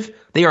effective,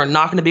 they are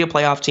not going to be a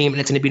playoff team,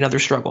 and it's going to be another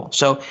struggle.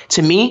 So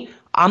to me,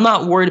 I'm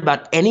not worried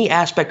about any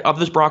aspect of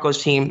this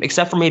Broncos team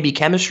except for maybe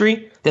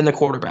chemistry than the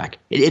quarterback.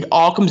 It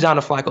all comes down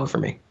to Flacco for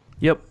me.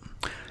 Yep.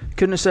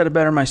 Couldn't have said it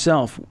better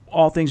myself.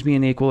 All things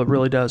being equal, it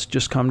really does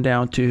just come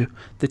down to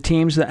the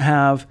teams that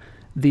have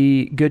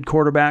the good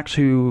quarterbacks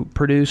who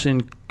produce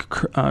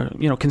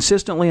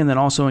consistently, and then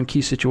also in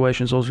key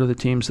situations. Those are the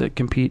teams that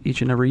compete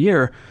each and every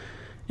year.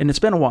 And it's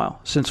been a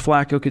while since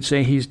Flacco could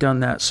say he's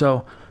done that.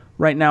 So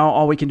right now,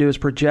 all we can do is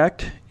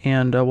project,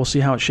 and we'll see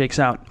how it shakes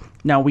out.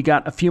 Now, we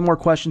got a few more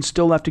questions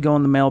still left to go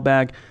in the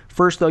mailbag.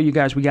 First, though, you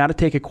guys, we got to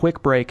take a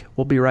quick break.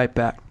 We'll be right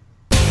back.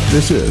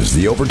 This is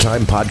the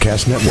Overtime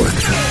Podcast Network.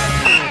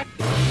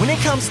 When it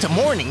comes to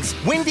mornings,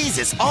 Wendy's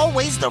is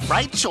always the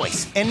right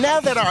choice. And now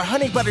that our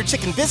honey butter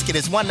chicken biscuit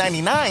is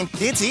 $1.99,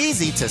 it's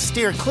easy to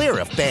steer clear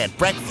of bad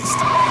breakfast.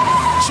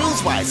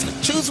 Choose wisely.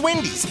 Choose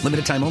Wendy's.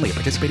 Limited time only at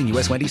participating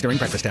U.S. Wendy's during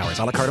breakfast hours.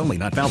 A la carte only.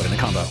 Not valid in a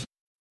combo.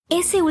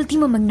 Ese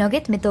último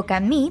McNugget me toca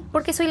a mí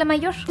porque soy la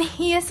mayor.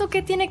 ¿Y eso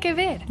qué tiene que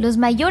ver? Los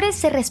mayores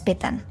se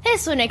respetan.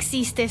 Eso no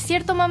existe,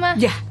 ¿cierto, mamá?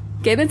 Ya,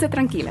 quédense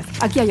tranquilas.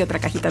 Aquí hay otra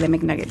cajita de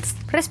McNuggets.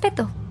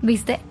 Respeto,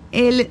 ¿viste?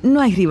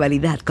 No hay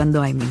rivalidad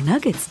cuando hay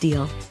McNuggets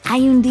deal.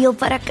 Hay un deal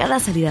para cada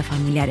salida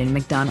familiar en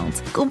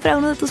McDonald's. Compra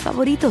uno de tus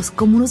favoritos,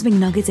 como unos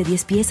McNuggets de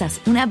 10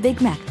 piezas, una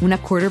Big Mac, una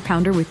Quarter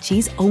Pounder with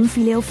Cheese o un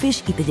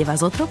Filet-O-Fish y te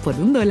llevas otro por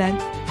 $1.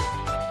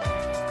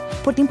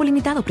 Por tiempo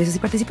limitado, precios y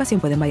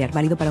participación pueden variar.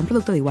 Válido para un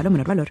producto de igual o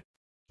menor valor.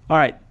 All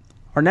right.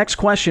 Our next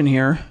question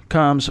here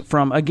comes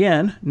from,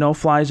 again, No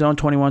Fly Zone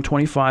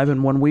 2125.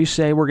 And when we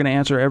say we're going to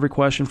answer every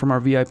question from our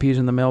VIPs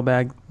in the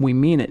mailbag, we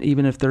mean it,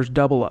 even if there's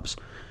double-ups.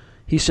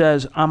 He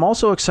says, I'm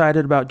also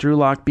excited about Drew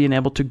Lock being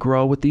able to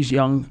grow with these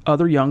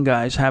other young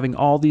guys, having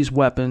all these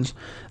weapons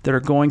that are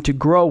going to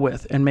grow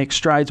with and make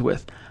strides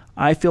with.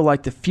 I feel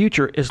like the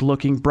future is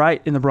looking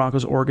bright in the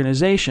Broncos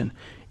organization.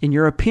 In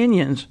your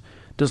opinions,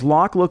 does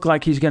Lock look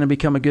like he's going to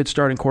become a good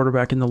starting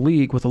quarterback in the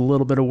league with a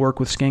little bit of work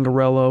with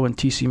Scangarello and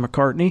T.C.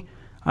 McCartney?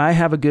 I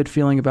have a good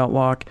feeling about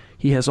Lock.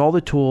 He has all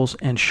the tools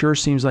and sure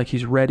seems like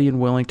he's ready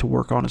and willing to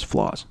work on his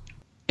flaws.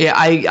 Yeah,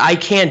 I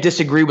can't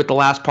disagree with the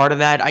last part of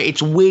that.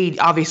 It's way,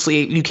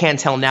 obviously, you can't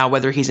tell now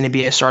whether he's going to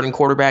be a starting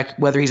quarterback,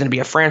 whether he's going to be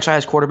a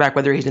franchise quarterback,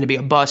 whether he's going to be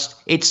a bust.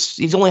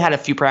 He's only had a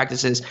few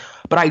practices.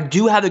 But I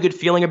do have a good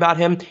feeling about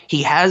him.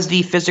 He has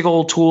the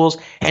physical tools,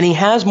 and he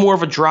has more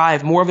of a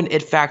drive, more of an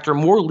it factor,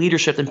 more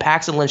leadership than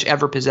Paxton Lynch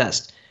ever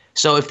possessed.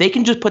 So if they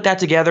can just put that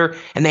together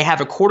and they have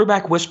a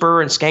quarterback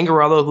whisperer and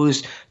Scangarello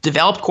who's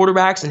developed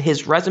quarterbacks and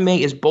his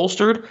resume is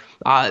bolstered,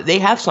 they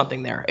have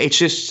something there. It's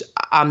just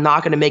I'm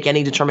not going to make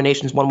any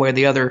determinations one way or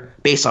the other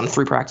based on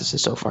 3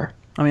 practices so far.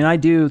 I mean, I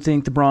do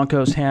think the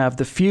Broncos have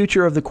the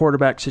future of the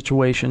quarterback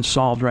situation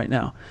solved right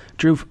now.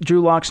 Drew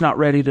Lock's not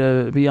ready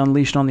to be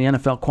unleashed on the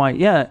NFL quite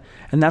yet,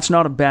 and that's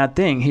not a bad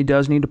thing. He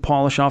does need to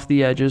polish off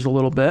the edges a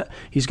little bit.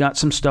 He's got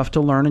some stuff to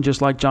learn, and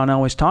just like John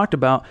Elway's talked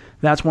about,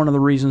 that's one of the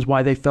reasons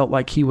why they felt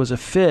like he was a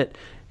fit,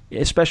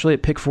 especially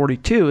at pick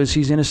 42, is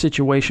he's in a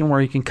situation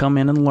where he can come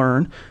in and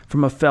learn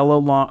from a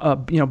fellow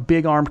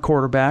big-armed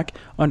quarterback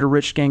under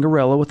Rich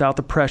Scangarello without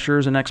the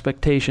pressures and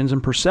expectations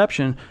and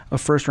perception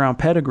of first-round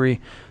pedigree.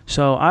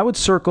 So I would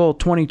circle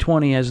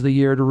 2020 as the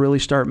year to really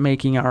start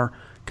making our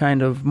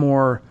kind of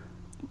more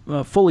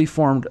fully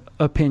formed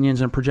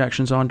opinions and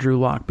projections on Drew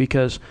Lock,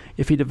 because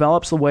if he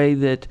develops the way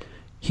that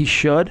he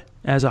should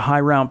as a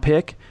high-round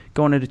pick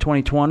going into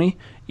 2020,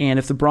 and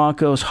if the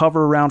Broncos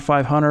hover around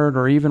 500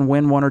 or even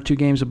win 1 or 2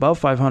 games above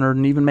 500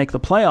 and even make the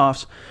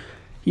playoffs,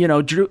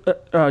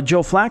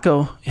 Joe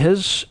Flacco,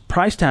 his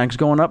price tag's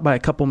going up by a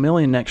couple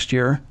million next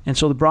year, and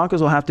so the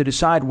Broncos will have to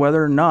decide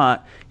whether or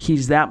not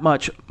he's that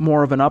much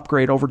more of an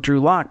upgrade over Drew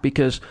Lock,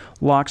 because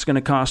Lock's going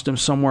to cost him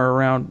somewhere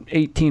around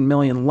 $18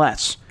 million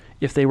less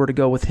if they were to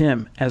go with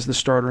him as the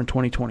starter in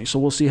 2020. So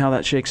we'll see how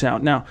that shakes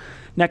out. Now,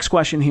 next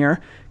question here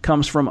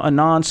comes from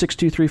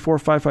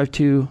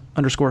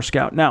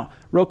Anon6234552_scout. Now,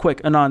 real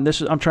quick, Anon,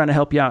 I'm trying to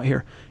help you out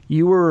here.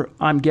 You were,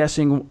 I'm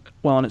guessing,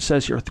 well, and it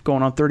says here,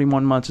 going on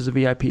 31 months as a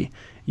VIP.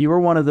 You were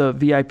one of the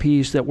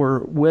VIPs that were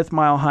with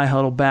Mile High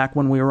Huddle back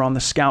when we were on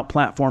the Scout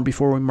platform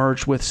before we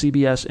merged with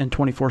CBS and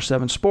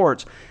 24/7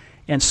 Sports.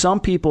 And some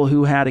people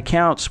who had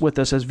accounts with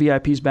us as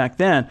VIPs back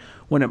then,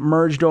 when it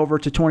merged over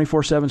to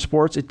 24/7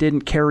 Sports, it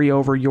didn't carry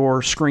over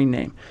your screen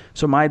name.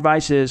 So my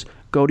advice is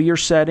go to your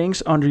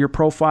settings under your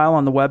profile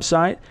on the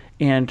website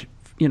and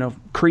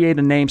create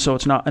a name so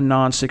it's not a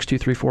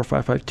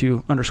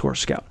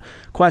non-6234552_scout.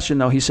 Question,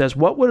 though, he says,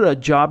 what would a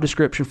job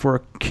description for a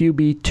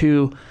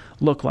QB2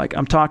 look like?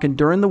 I'm talking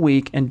during the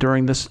week and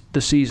during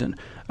the season.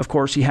 Of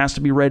course, he has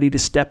to be ready to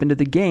step into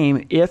the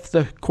game if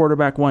the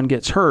quarterback one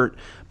gets hurt.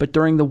 But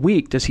during the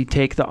week, does he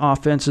take the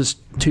offense's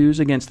 2s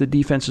against the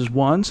defense's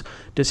 1s?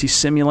 Does he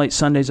simulate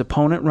Sunday's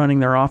opponent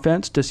running their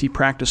offense? Does he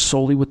practice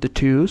solely with the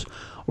 2s?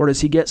 Or does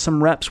he get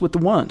some reps with the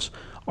 1s?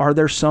 Are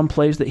there some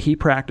plays that he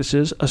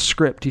practices, a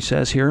script, he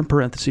says here in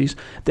parentheses,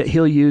 that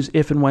he'll use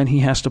if and when he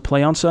has to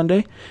play on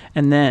Sunday?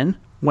 And then,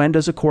 when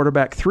does a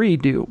quarterback 3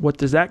 do? What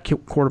does that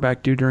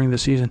quarterback do during the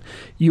season?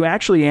 You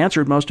actually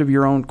answered most of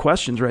your own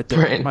questions right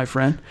there, my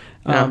friend.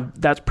 Yeah.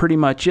 That's pretty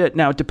much it.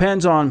 Now, it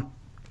depends on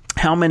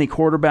how many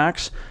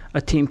quarterbacks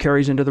a team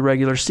carries into the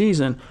regular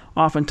season.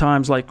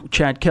 Oftentimes, like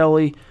Chad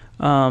Kelly,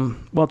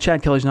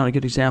 Chad Kelly's not a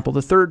good example.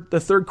 The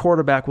third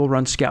quarterback will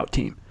run scout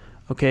team.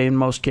 Okay, in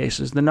most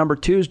cases. The number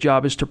 2's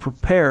job is to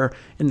prepare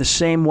in the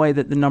same way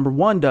that the number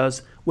 1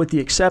 does, with the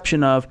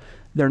exception of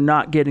they're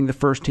not getting the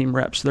first team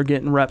reps. They're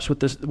getting reps with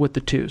the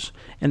 2s.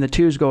 And the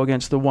 2s go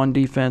against the 1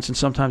 defense and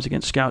sometimes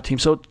against scout team.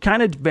 So it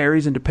kind of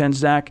varies and depends,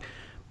 Zach,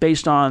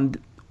 based on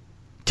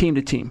team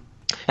to team.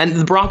 And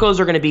the Broncos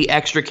are going to be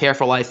extra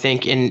careful, I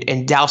think,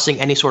 in dousing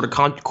any sort of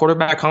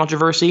quarterback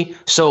controversy.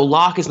 So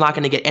Lock is not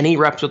going to get any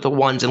reps with the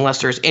 1s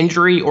unless there's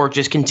injury or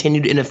just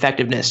continued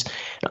ineffectiveness.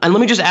 And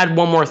let me just add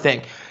one more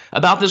thing.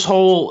 About this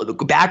whole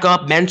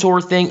backup mentor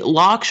thing,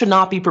 Lock should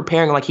not be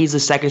preparing like he's the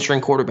second-string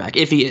quarterback,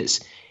 if he is.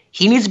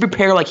 He needs to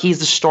prepare like he's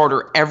the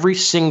starter every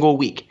single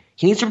week.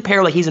 He needs to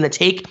prepare like he's going to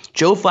take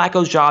Joe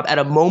Flacco's job at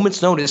a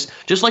moment's notice,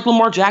 just like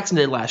Lamar Jackson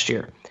did last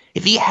year.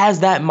 If he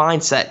has that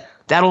mindset,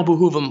 that'll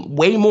behoove him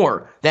way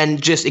more than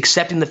just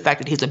accepting the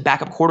fact that he's a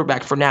backup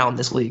quarterback for now in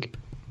this league.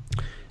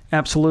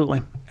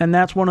 Absolutely. And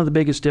that's one of the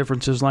biggest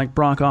differences, like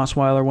Brock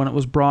Osweiler when it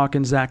was Brock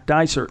and Zach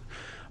Dysert.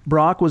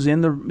 Brock was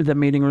in the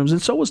meeting rooms,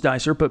 and so was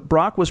Dysert, but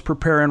Brock was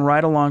preparing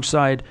right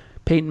alongside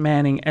Peyton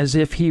Manning as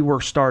if he were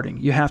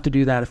starting. You have to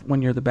do that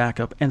when you're the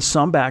backup. And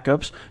some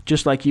backups,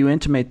 just like you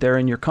intimate there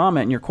in your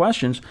comment and your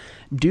questions,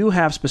 do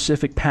have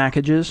specific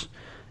packages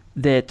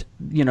that,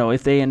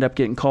 if they end up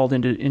getting called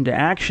into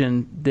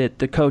action, that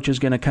the coach is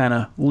going to kind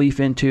of leaf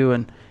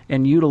into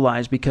and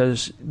utilize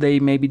because they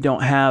maybe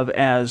don't have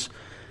as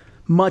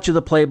much of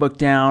the playbook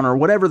down or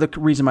whatever the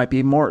reason might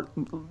be,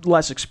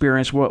 less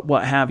experience,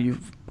 what have you.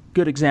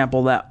 Good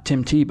example of that,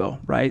 Tim Tebow,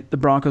 right? The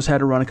Broncos had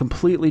to run a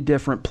completely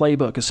different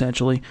playbook,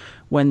 essentially,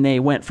 when they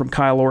went from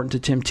Kyle Orton to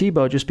Tim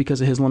Tebow just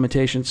because of his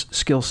limitations,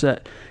 skill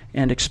set,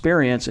 and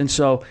experience. And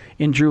so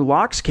in Drew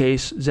Lock's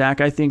case,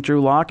 Zach, I think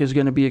Drew Lock is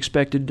going to be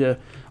expected to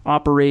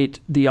operate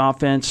the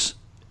offense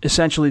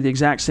essentially the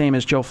exact same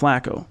as Joe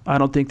Flacco. I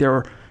don't think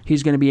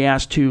he's going to be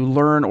asked to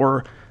learn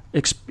or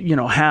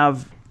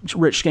have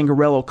Rich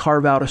Scangarello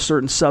carve out a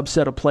certain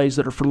subset of plays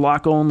that are for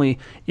Lock only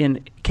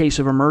in case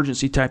of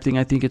emergency type thing.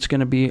 I think it's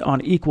going to be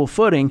on equal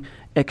footing,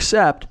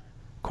 except,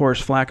 of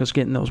course, Flacco's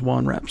getting those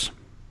 1 reps.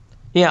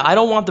 Yeah, I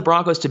don't want the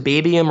Broncos to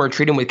baby him or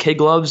treat him with kid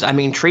gloves. I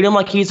mean, treat him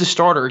like he's a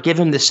starter. Give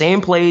him the same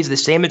plays, the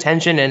same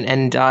attention,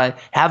 and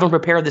have him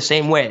prepared the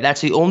same way. That's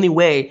the only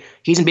way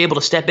he's going to be able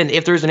to step in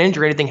if there's an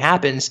injury, anything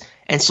happens,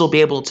 and still be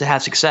able to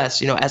have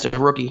success, as a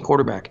rookie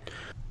quarterback.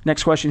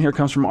 Next question here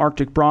comes from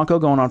Arctic Bronco,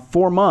 going on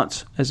 4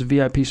 months as a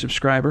VIP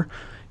subscriber.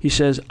 He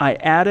says, I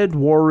added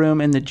War Room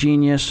and the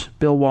Genius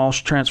Bill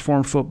Walsh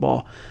Transformed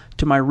Football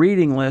to my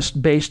reading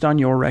list based on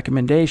your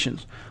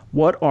recommendations.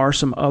 What are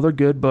some other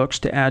good books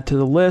to add to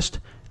the list?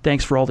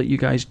 Thanks for all that you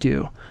guys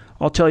do.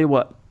 I'll tell you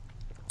what,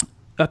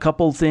 a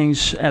couple of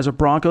things as a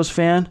Broncos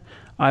fan,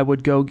 I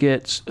would go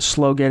get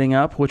Slow Getting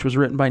Up, which was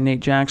written by Nate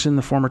Jackson,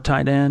 the former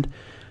tight end,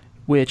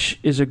 which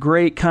is a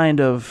great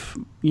kind of,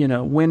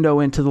 window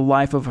into the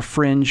life of a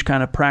fringe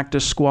kind of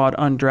practice squad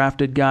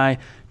undrafted guy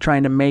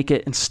trying to make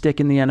it and stick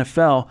in the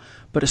NFL.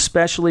 But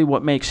especially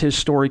what makes his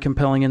story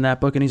compelling in that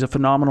book, and he's a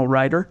phenomenal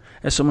writer.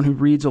 As someone who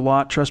reads a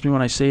lot, trust me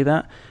when I say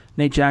that,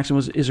 Nate Jackson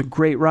is a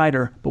great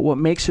writer. But what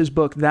makes his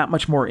book that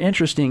much more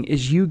interesting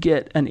is you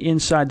get an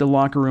inside the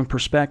locker room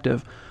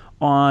perspective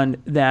on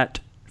that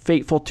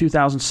fateful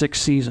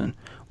 2006 season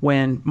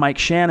when Mike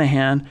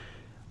Shanahan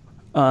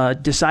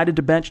decided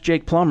to bench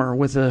Jake Plummer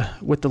with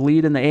the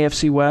lead in the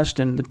AFC West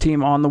and the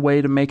team on the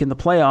way to making the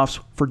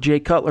playoffs for Jay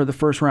Cutler, the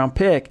first-round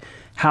pick.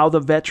 How the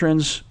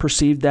veterans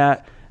perceived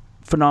that.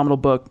 Phenomenal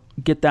book.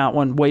 Get that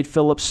one. Wade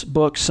Phillips'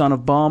 book, Son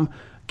of Bum,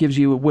 gives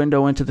you a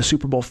window into the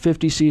Super Bowl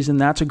 50 season.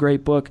 That's a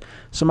great book.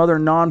 Some other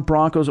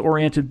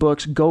non-Broncos-oriented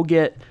books. Go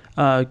get,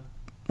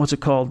 what's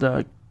it called?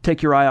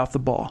 Take Your Eye Off the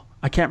Ball.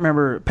 I can't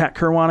remember. Pat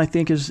Kirwan, I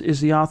think,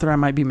 is the author. I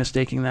might be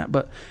mistaking that,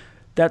 but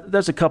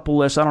that's a couple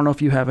lists. I don't know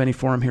if you have any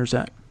for him here,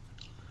 Zach.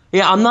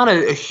 Yeah, I'm not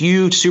a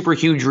super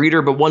huge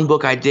reader, but one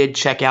book I did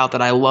check out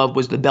that I love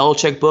was the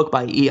Belichick book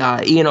by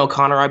Ian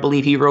O'Connor. I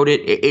believe he wrote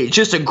it. It's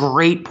just a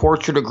great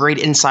portrait, a great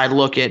inside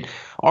look at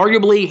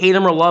arguably, hate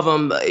him or love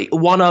him,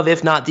 one of,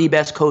 if not the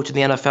best coach in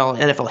the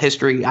NFL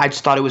history. I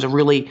just thought it was a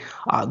really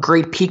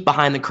great peek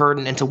behind the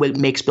curtain into what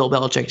makes Bill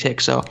Belichick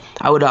tick. So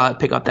I would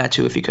pick up that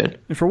too if you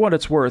could. And for what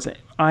it's worth,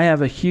 I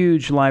have a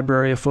huge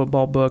library of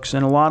football books,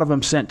 and a lot of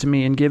them sent to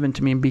me and given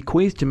to me and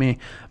bequeathed to me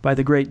by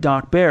the great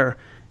Doc Bear.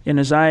 And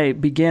as I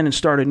begin and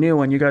start a new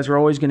one, you guys are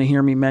always going to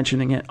hear me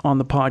mentioning it on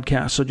the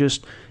podcast. So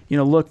just,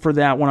 look for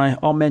that when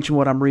I'll mention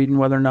what I'm reading,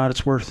 whether or not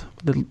it's worth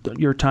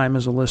your time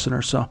as a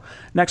listener. So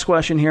next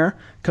question here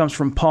comes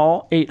from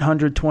Paul,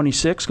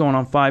 826, going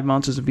on 5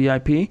 months as a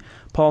VIP.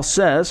 Paul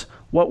says,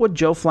 what would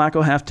Joe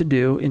Flacco have to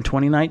do in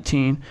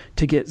 2019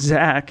 to get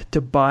Zach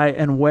to buy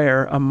and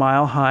wear a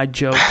Mile High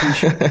Joe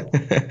t-shirt?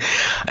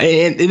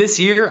 And this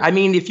year, I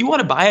mean, if you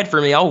want to buy it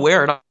for me, I'll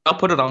wear it. I'll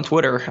put it on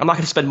Twitter. I'm not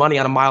going to spend money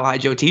on a Mile High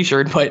Joe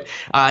t-shirt, but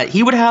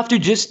he would have to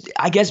just,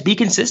 I guess, be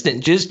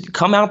consistent. Just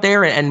come out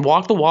there and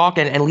walk the walk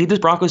and lead this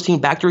Broncos team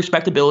back to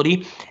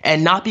respectability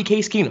and not be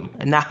Case Keenum.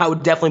 And that I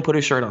would definitely put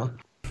his shirt on.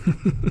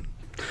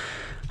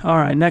 All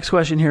right, next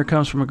question here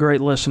comes from a great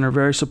listener,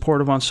 very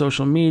supportive on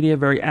social media,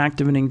 very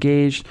active and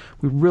engaged.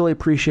 We really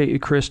appreciate you,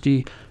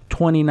 Christy.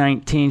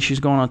 2019, she's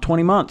going on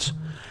 20 months.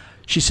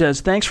 She says,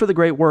 thanks for the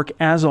great work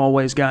as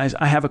always, guys.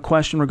 I have a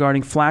question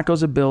regarding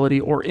Flacco's ability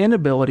or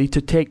inability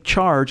to take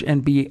charge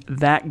and be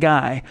that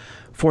guy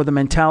for the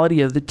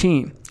mentality of the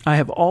team. I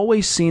have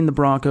always seen the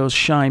Broncos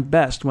shine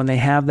best when they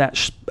have that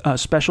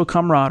special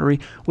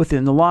camaraderie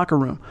within the locker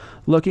room.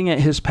 Looking at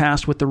his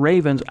past with the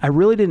Ravens, I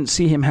really didn't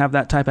see him have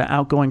that type of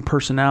outgoing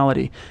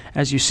personality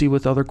as you see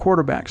with other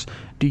quarterbacks.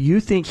 Do you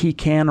think he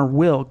can or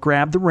will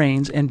grab the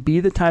reins and be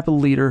the type of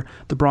leader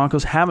the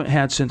Broncos haven't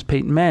had since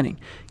Peyton Manning?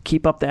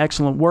 Keep up the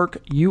excellent work.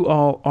 You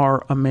all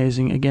are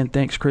amazing. Again,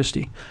 thanks,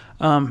 Christy.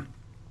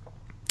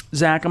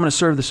 Zach, I'm going to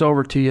serve this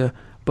over to you,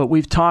 but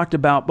we've talked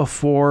about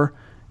before,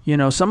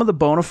 some of the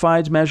bona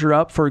fides measure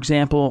up. For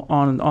example,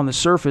 on the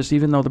surface,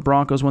 even though the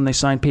Broncos, when they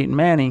signed Peyton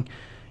Manning,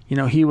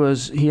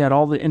 he had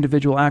all the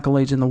individual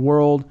accolades in the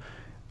world,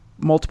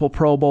 multiple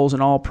Pro Bowls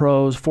and All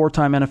Pros,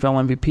 4-time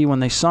NFL MVP when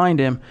they signed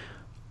him,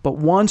 but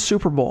one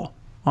Super Bowl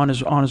on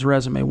his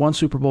resume, one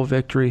Super Bowl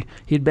victory.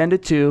 He'd been to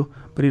 2,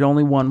 but he'd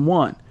only won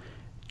 1.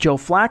 Joe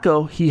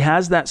Flacco, he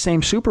has that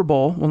same Super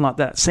Bowl, well, not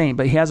that same,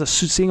 but he has a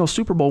single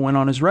Super Bowl win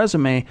on his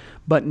resume,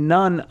 but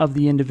none of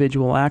the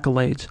individual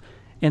accolades.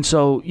 And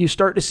so you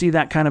start to see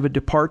that kind of a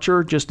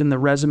departure just in the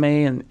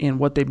resume and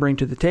what they bring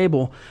to the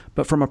table.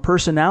 But from a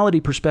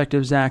personality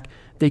perspective, Zach,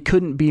 they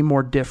couldn't be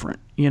more different.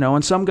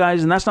 And some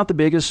guys, and that's not the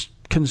biggest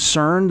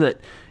concern,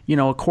 that,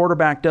 a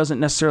quarterback doesn't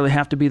necessarily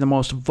have to be the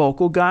most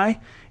vocal guy.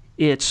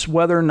 It's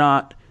whether or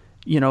not,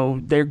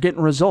 they're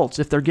getting results.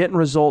 If they're getting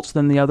results,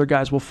 then the other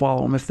guys will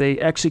follow them. If they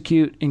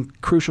execute in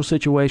crucial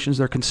situations,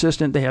 they're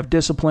consistent, they have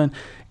discipline,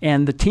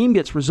 and the team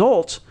gets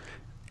results,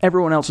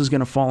 everyone else is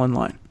going to fall in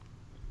line.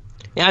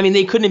 Yeah, I mean,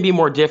 they couldn't be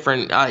more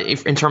different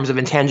in terms of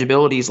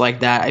intangibilities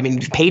like that. I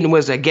mean, Peyton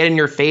was a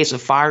get-in-your-face, a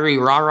fiery,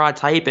 rah-rah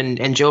type,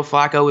 and Joe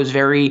Flacco was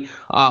very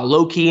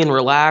low-key and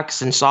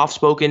relaxed and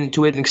soft-spoken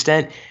to an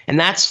extent. And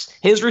that's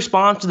his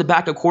response to the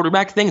backup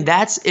quarterback thing.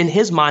 That's, in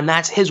his mind,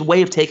 that's his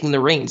way of taking the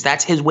reins.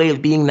 That's his way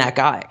of being that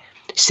guy,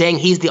 saying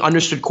he's the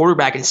understood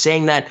quarterback and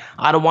saying that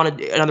I don't want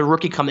another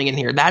rookie coming in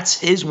here. That's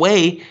his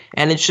way,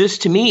 and it's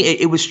just, to me,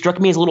 it was struck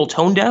me as a little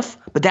tone-deaf,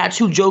 but that's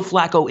who Joe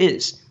Flacco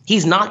is.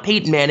 He's not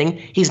Peyton Manning.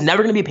 He's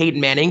never going to be Peyton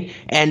Manning,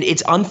 and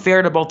it's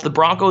unfair to both the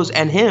Broncos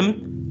and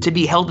him to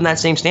be held in that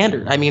same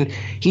standard. I mean,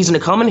 he's going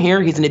to come in here.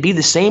 He's going to be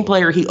the same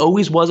player he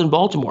always was in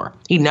Baltimore.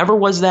 He never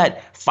was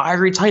that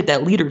fiery type,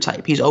 that leader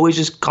type. He's always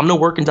just come to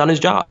work and done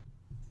his job.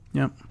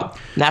 Yep. And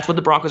that's what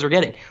the Broncos are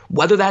getting.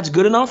 Whether that's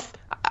good enough,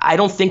 I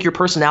don't think your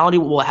personality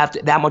will have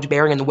that much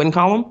bearing in the win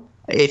column.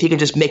 If he can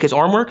just make his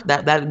arm work,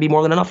 that'd be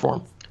more than enough for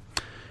him.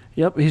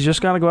 Yep, he's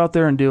just got to go out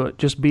there and do it.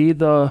 Just be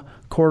the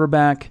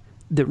quarterback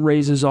that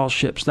raises all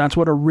ships. That's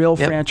what a real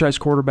franchise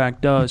quarterback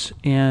does.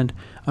 And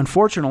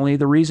unfortunately,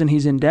 the reason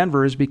he's in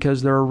Denver is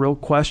because there are real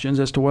questions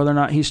as to whether or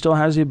not he still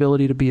has the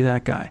ability to be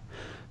that guy.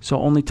 So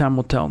only time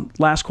will tell.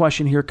 Last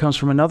question here comes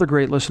from another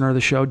great listener of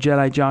the show,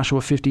 Jedi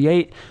Joshua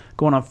 58,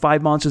 going on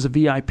 5 months as a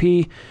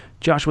VIP.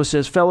 Joshua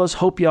says, fellas,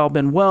 hope y'all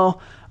been well.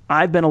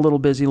 I've been a little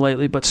busy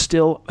lately, but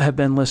still have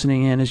been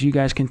listening in as you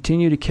guys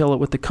continue to kill it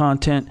with the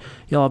content.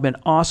 Y'all have been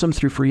awesome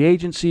through free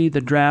agency,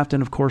 the draft,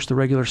 and of course the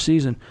regular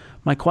season.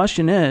 My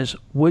question is,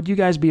 would you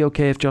guys be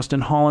okay if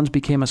Justin Hollins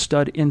became a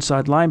stud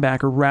inside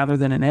linebacker rather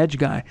than an edge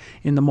guy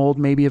in the mold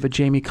maybe of a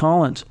Jamie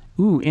Collins?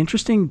 Ooh,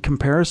 interesting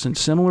comparison,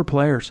 similar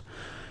players.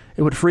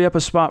 It would free up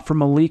a spot for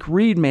Malik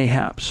Reed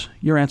mayhaps.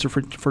 Your answer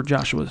for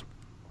Joshua.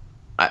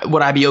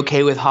 Would I be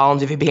okay with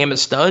Hollins if he became a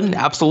stud?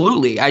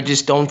 Absolutely. I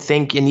just don't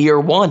think in year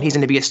 1 he's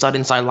going to be a stud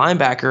inside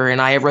linebacker,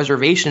 and I have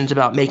reservations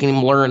about making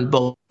him learn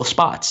both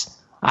spots.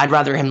 I'd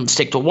rather him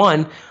stick to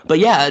one. But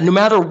yeah, no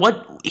matter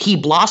what he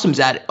blossoms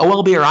at,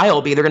 OLB or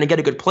ILB, they're going to get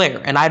a good player.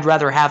 And I'd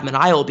rather have him in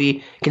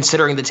ILB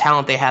considering the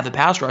talent they have at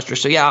pass rusher.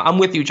 So yeah, I'm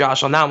with you,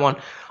 Josh, on that one.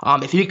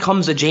 If he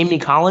becomes a Jamie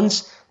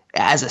Collins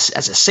as a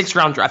 5th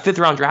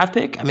round draft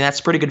pick, I mean,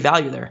 that's pretty good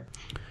value there.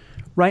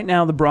 Right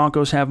now, the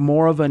Broncos have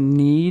more of a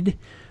need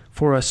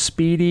for a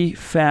speedy,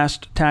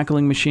 fast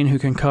tackling machine who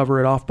can cover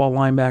at off-ball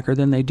linebacker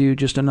than they do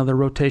just another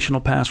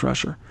rotational pass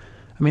rusher.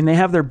 I mean, they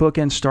have their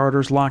bookend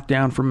starters locked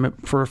down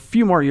for a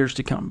few more years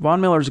to come. Von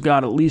Miller's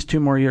got at least 2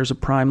 more years of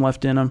prime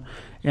left in him,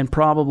 and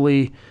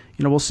probably,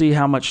 we'll see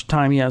how much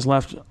time he has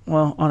left.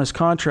 Well, on his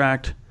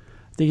contract,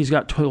 I think he's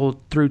got through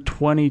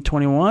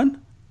 2021,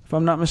 if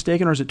I'm not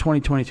mistaken, or is it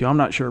 2022? I'm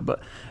not sure.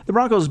 But the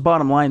Broncos'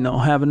 bottom line, though,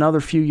 have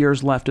another few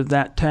years left of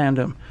that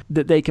tandem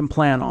that they can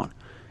plan on.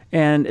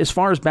 And as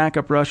far as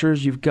backup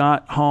rushers, you've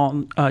got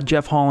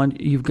Jeff Holland,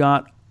 you've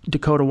got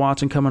Dakota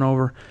Watson coming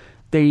over.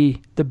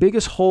 The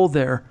biggest hole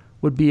there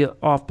would be an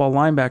off-ball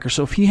linebacker.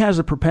 So if he has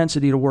a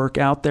propensity to work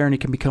out there and he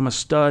can become a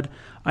stud,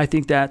 I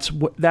think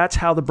that's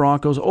how the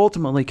Broncos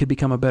ultimately could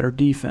become a better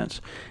defense.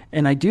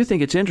 And I do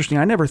think it's interesting.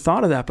 I never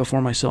thought of that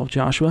before myself,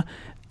 Joshua.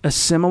 A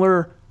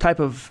similar type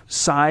of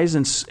size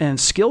and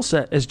skill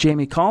set as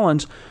Jamie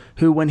Collins,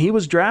 who when he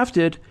was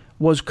drafted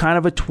was kind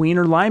of a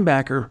tweener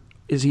linebacker.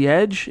 Is he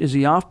edge? Is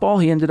he off-ball?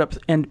 He ended up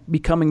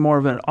becoming more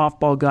of an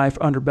off-ball guy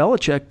under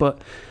Belichick,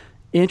 but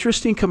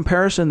interesting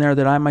comparison there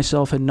that I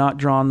myself had not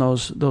drawn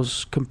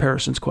those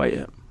comparisons quite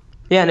yet.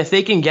 Yeah, and if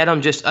they can get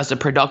him just as a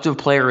productive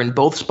player in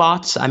both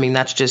spots, I mean,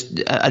 that's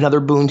just another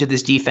boon to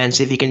this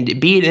defense. If he can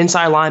be an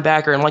inside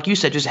linebacker and, like you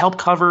said, just help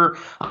cover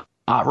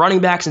running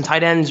backs and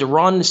tight ends,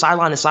 run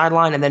sideline to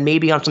sideline, and then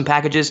maybe on some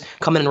packages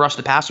come in and rush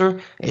the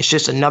passer, it's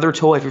just another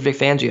toy for Vic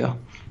Fangio.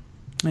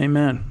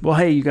 Amen. Well,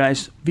 hey, you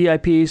guys,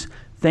 VIPs,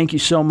 thank you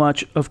so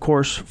much, of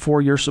course,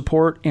 for your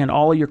support and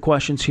all of your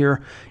questions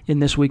here in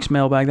this week's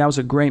mailbag. That was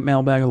a great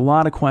mailbag. A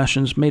lot of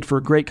questions, made for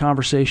a great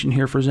conversation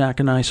here for Zach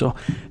and I. So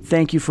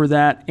thank you for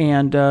that.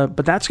 And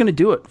but that's going to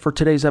do it for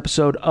today's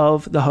episode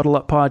of the Huddle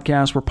Up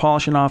Podcast. We're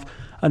polishing off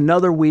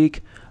another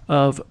week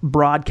of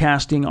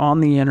broadcasting on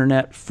the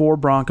internet for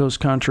Broncos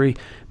country.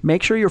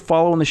 Make sure you're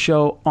following the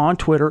show on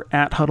Twitter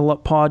at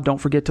HuddleUpPod. Don't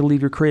forget to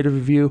leave your creative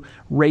review.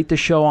 Rate the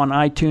show on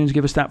iTunes.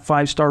 Give us that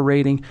 5-star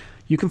rating.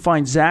 You can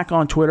find Zach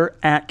on Twitter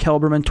at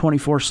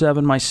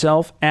Kelberman247,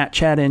 myself at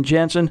Chad N.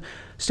 Jensen.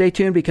 Stay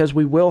tuned because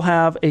we will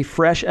have a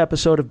fresh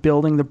episode of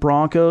Building the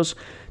Broncos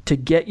to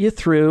get you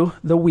through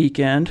the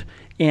weekend,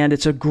 and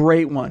it's a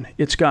great one.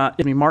 It's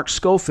got Mark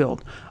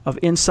Schofield of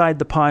Inside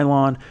the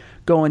Pylon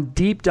going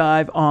deep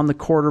dive on the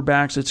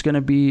quarterbacks. It's going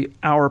to be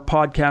our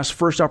podcast's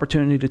first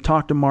opportunity to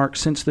talk to Mark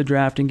since the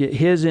draft and get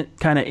his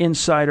kind of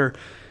insider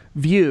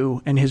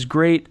view and his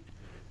great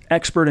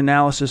expert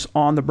analysis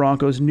on the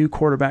Broncos' new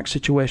quarterback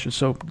situation.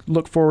 So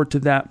look forward to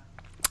that.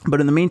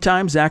 But in the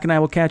meantime, Zach and I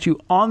will catch you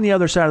on the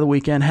other side of the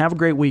weekend. Have a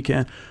great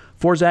weekend.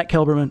 For Zach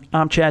Kelberman,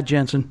 I'm Chad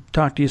Jensen.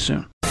 Talk to you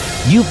soon.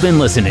 You've been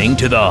listening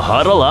to the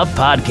Huddle Up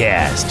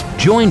Podcast.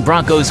 Join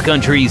Broncos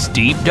Country's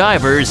deep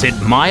divers at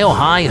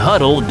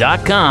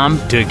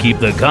milehighhuddle.com to keep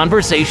the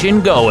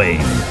conversation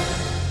going.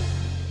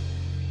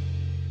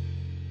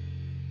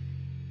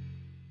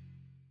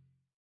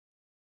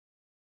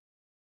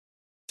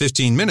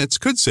 "15 minutes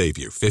could save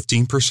you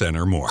 15%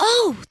 or more."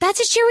 Oh, that's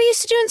a cheer we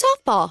used to do in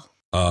softball.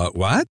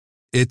 What?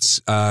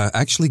 It's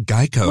actually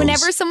Geico's.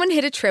 Whenever someone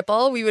hit a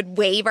triple, we would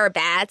wave our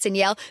bats and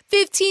yell,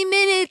 15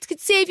 minutes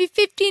could save you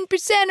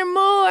 15% or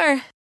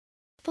more.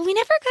 But we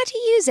never got to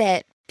use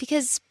it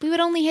because we would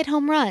only hit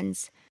home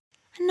runs.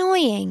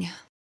 Annoying.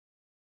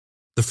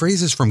 The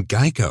phrase is from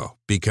Geico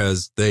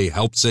because they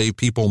help save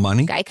people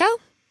money. Geico?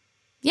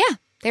 Yeah,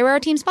 they were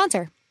our team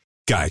sponsor.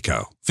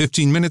 Geico.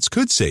 15 minutes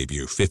could save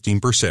you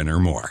 15% or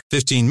more.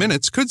 15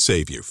 minutes could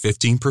save you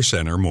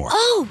 15% or more.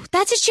 Oh,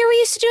 that's a cheer we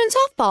used to do in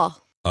softball.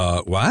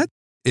 What?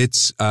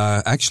 It's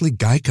actually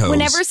Geico's.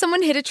 Whenever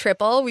someone hit a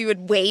triple, we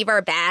would wave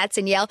our bats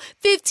and yell,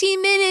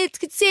 15 minutes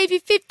could save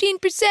you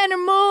 15% or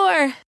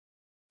more.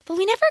 But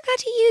we never got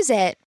to use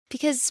it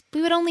because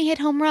we would only hit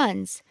home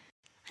runs.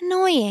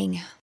 Annoying.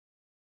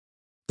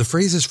 The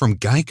phrase is from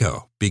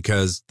Geico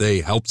because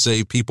they help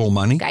save people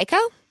money.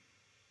 Geico?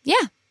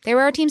 Yeah, they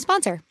were our team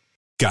sponsor.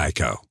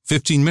 Geico.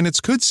 15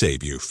 minutes could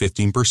save you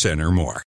 15% or more.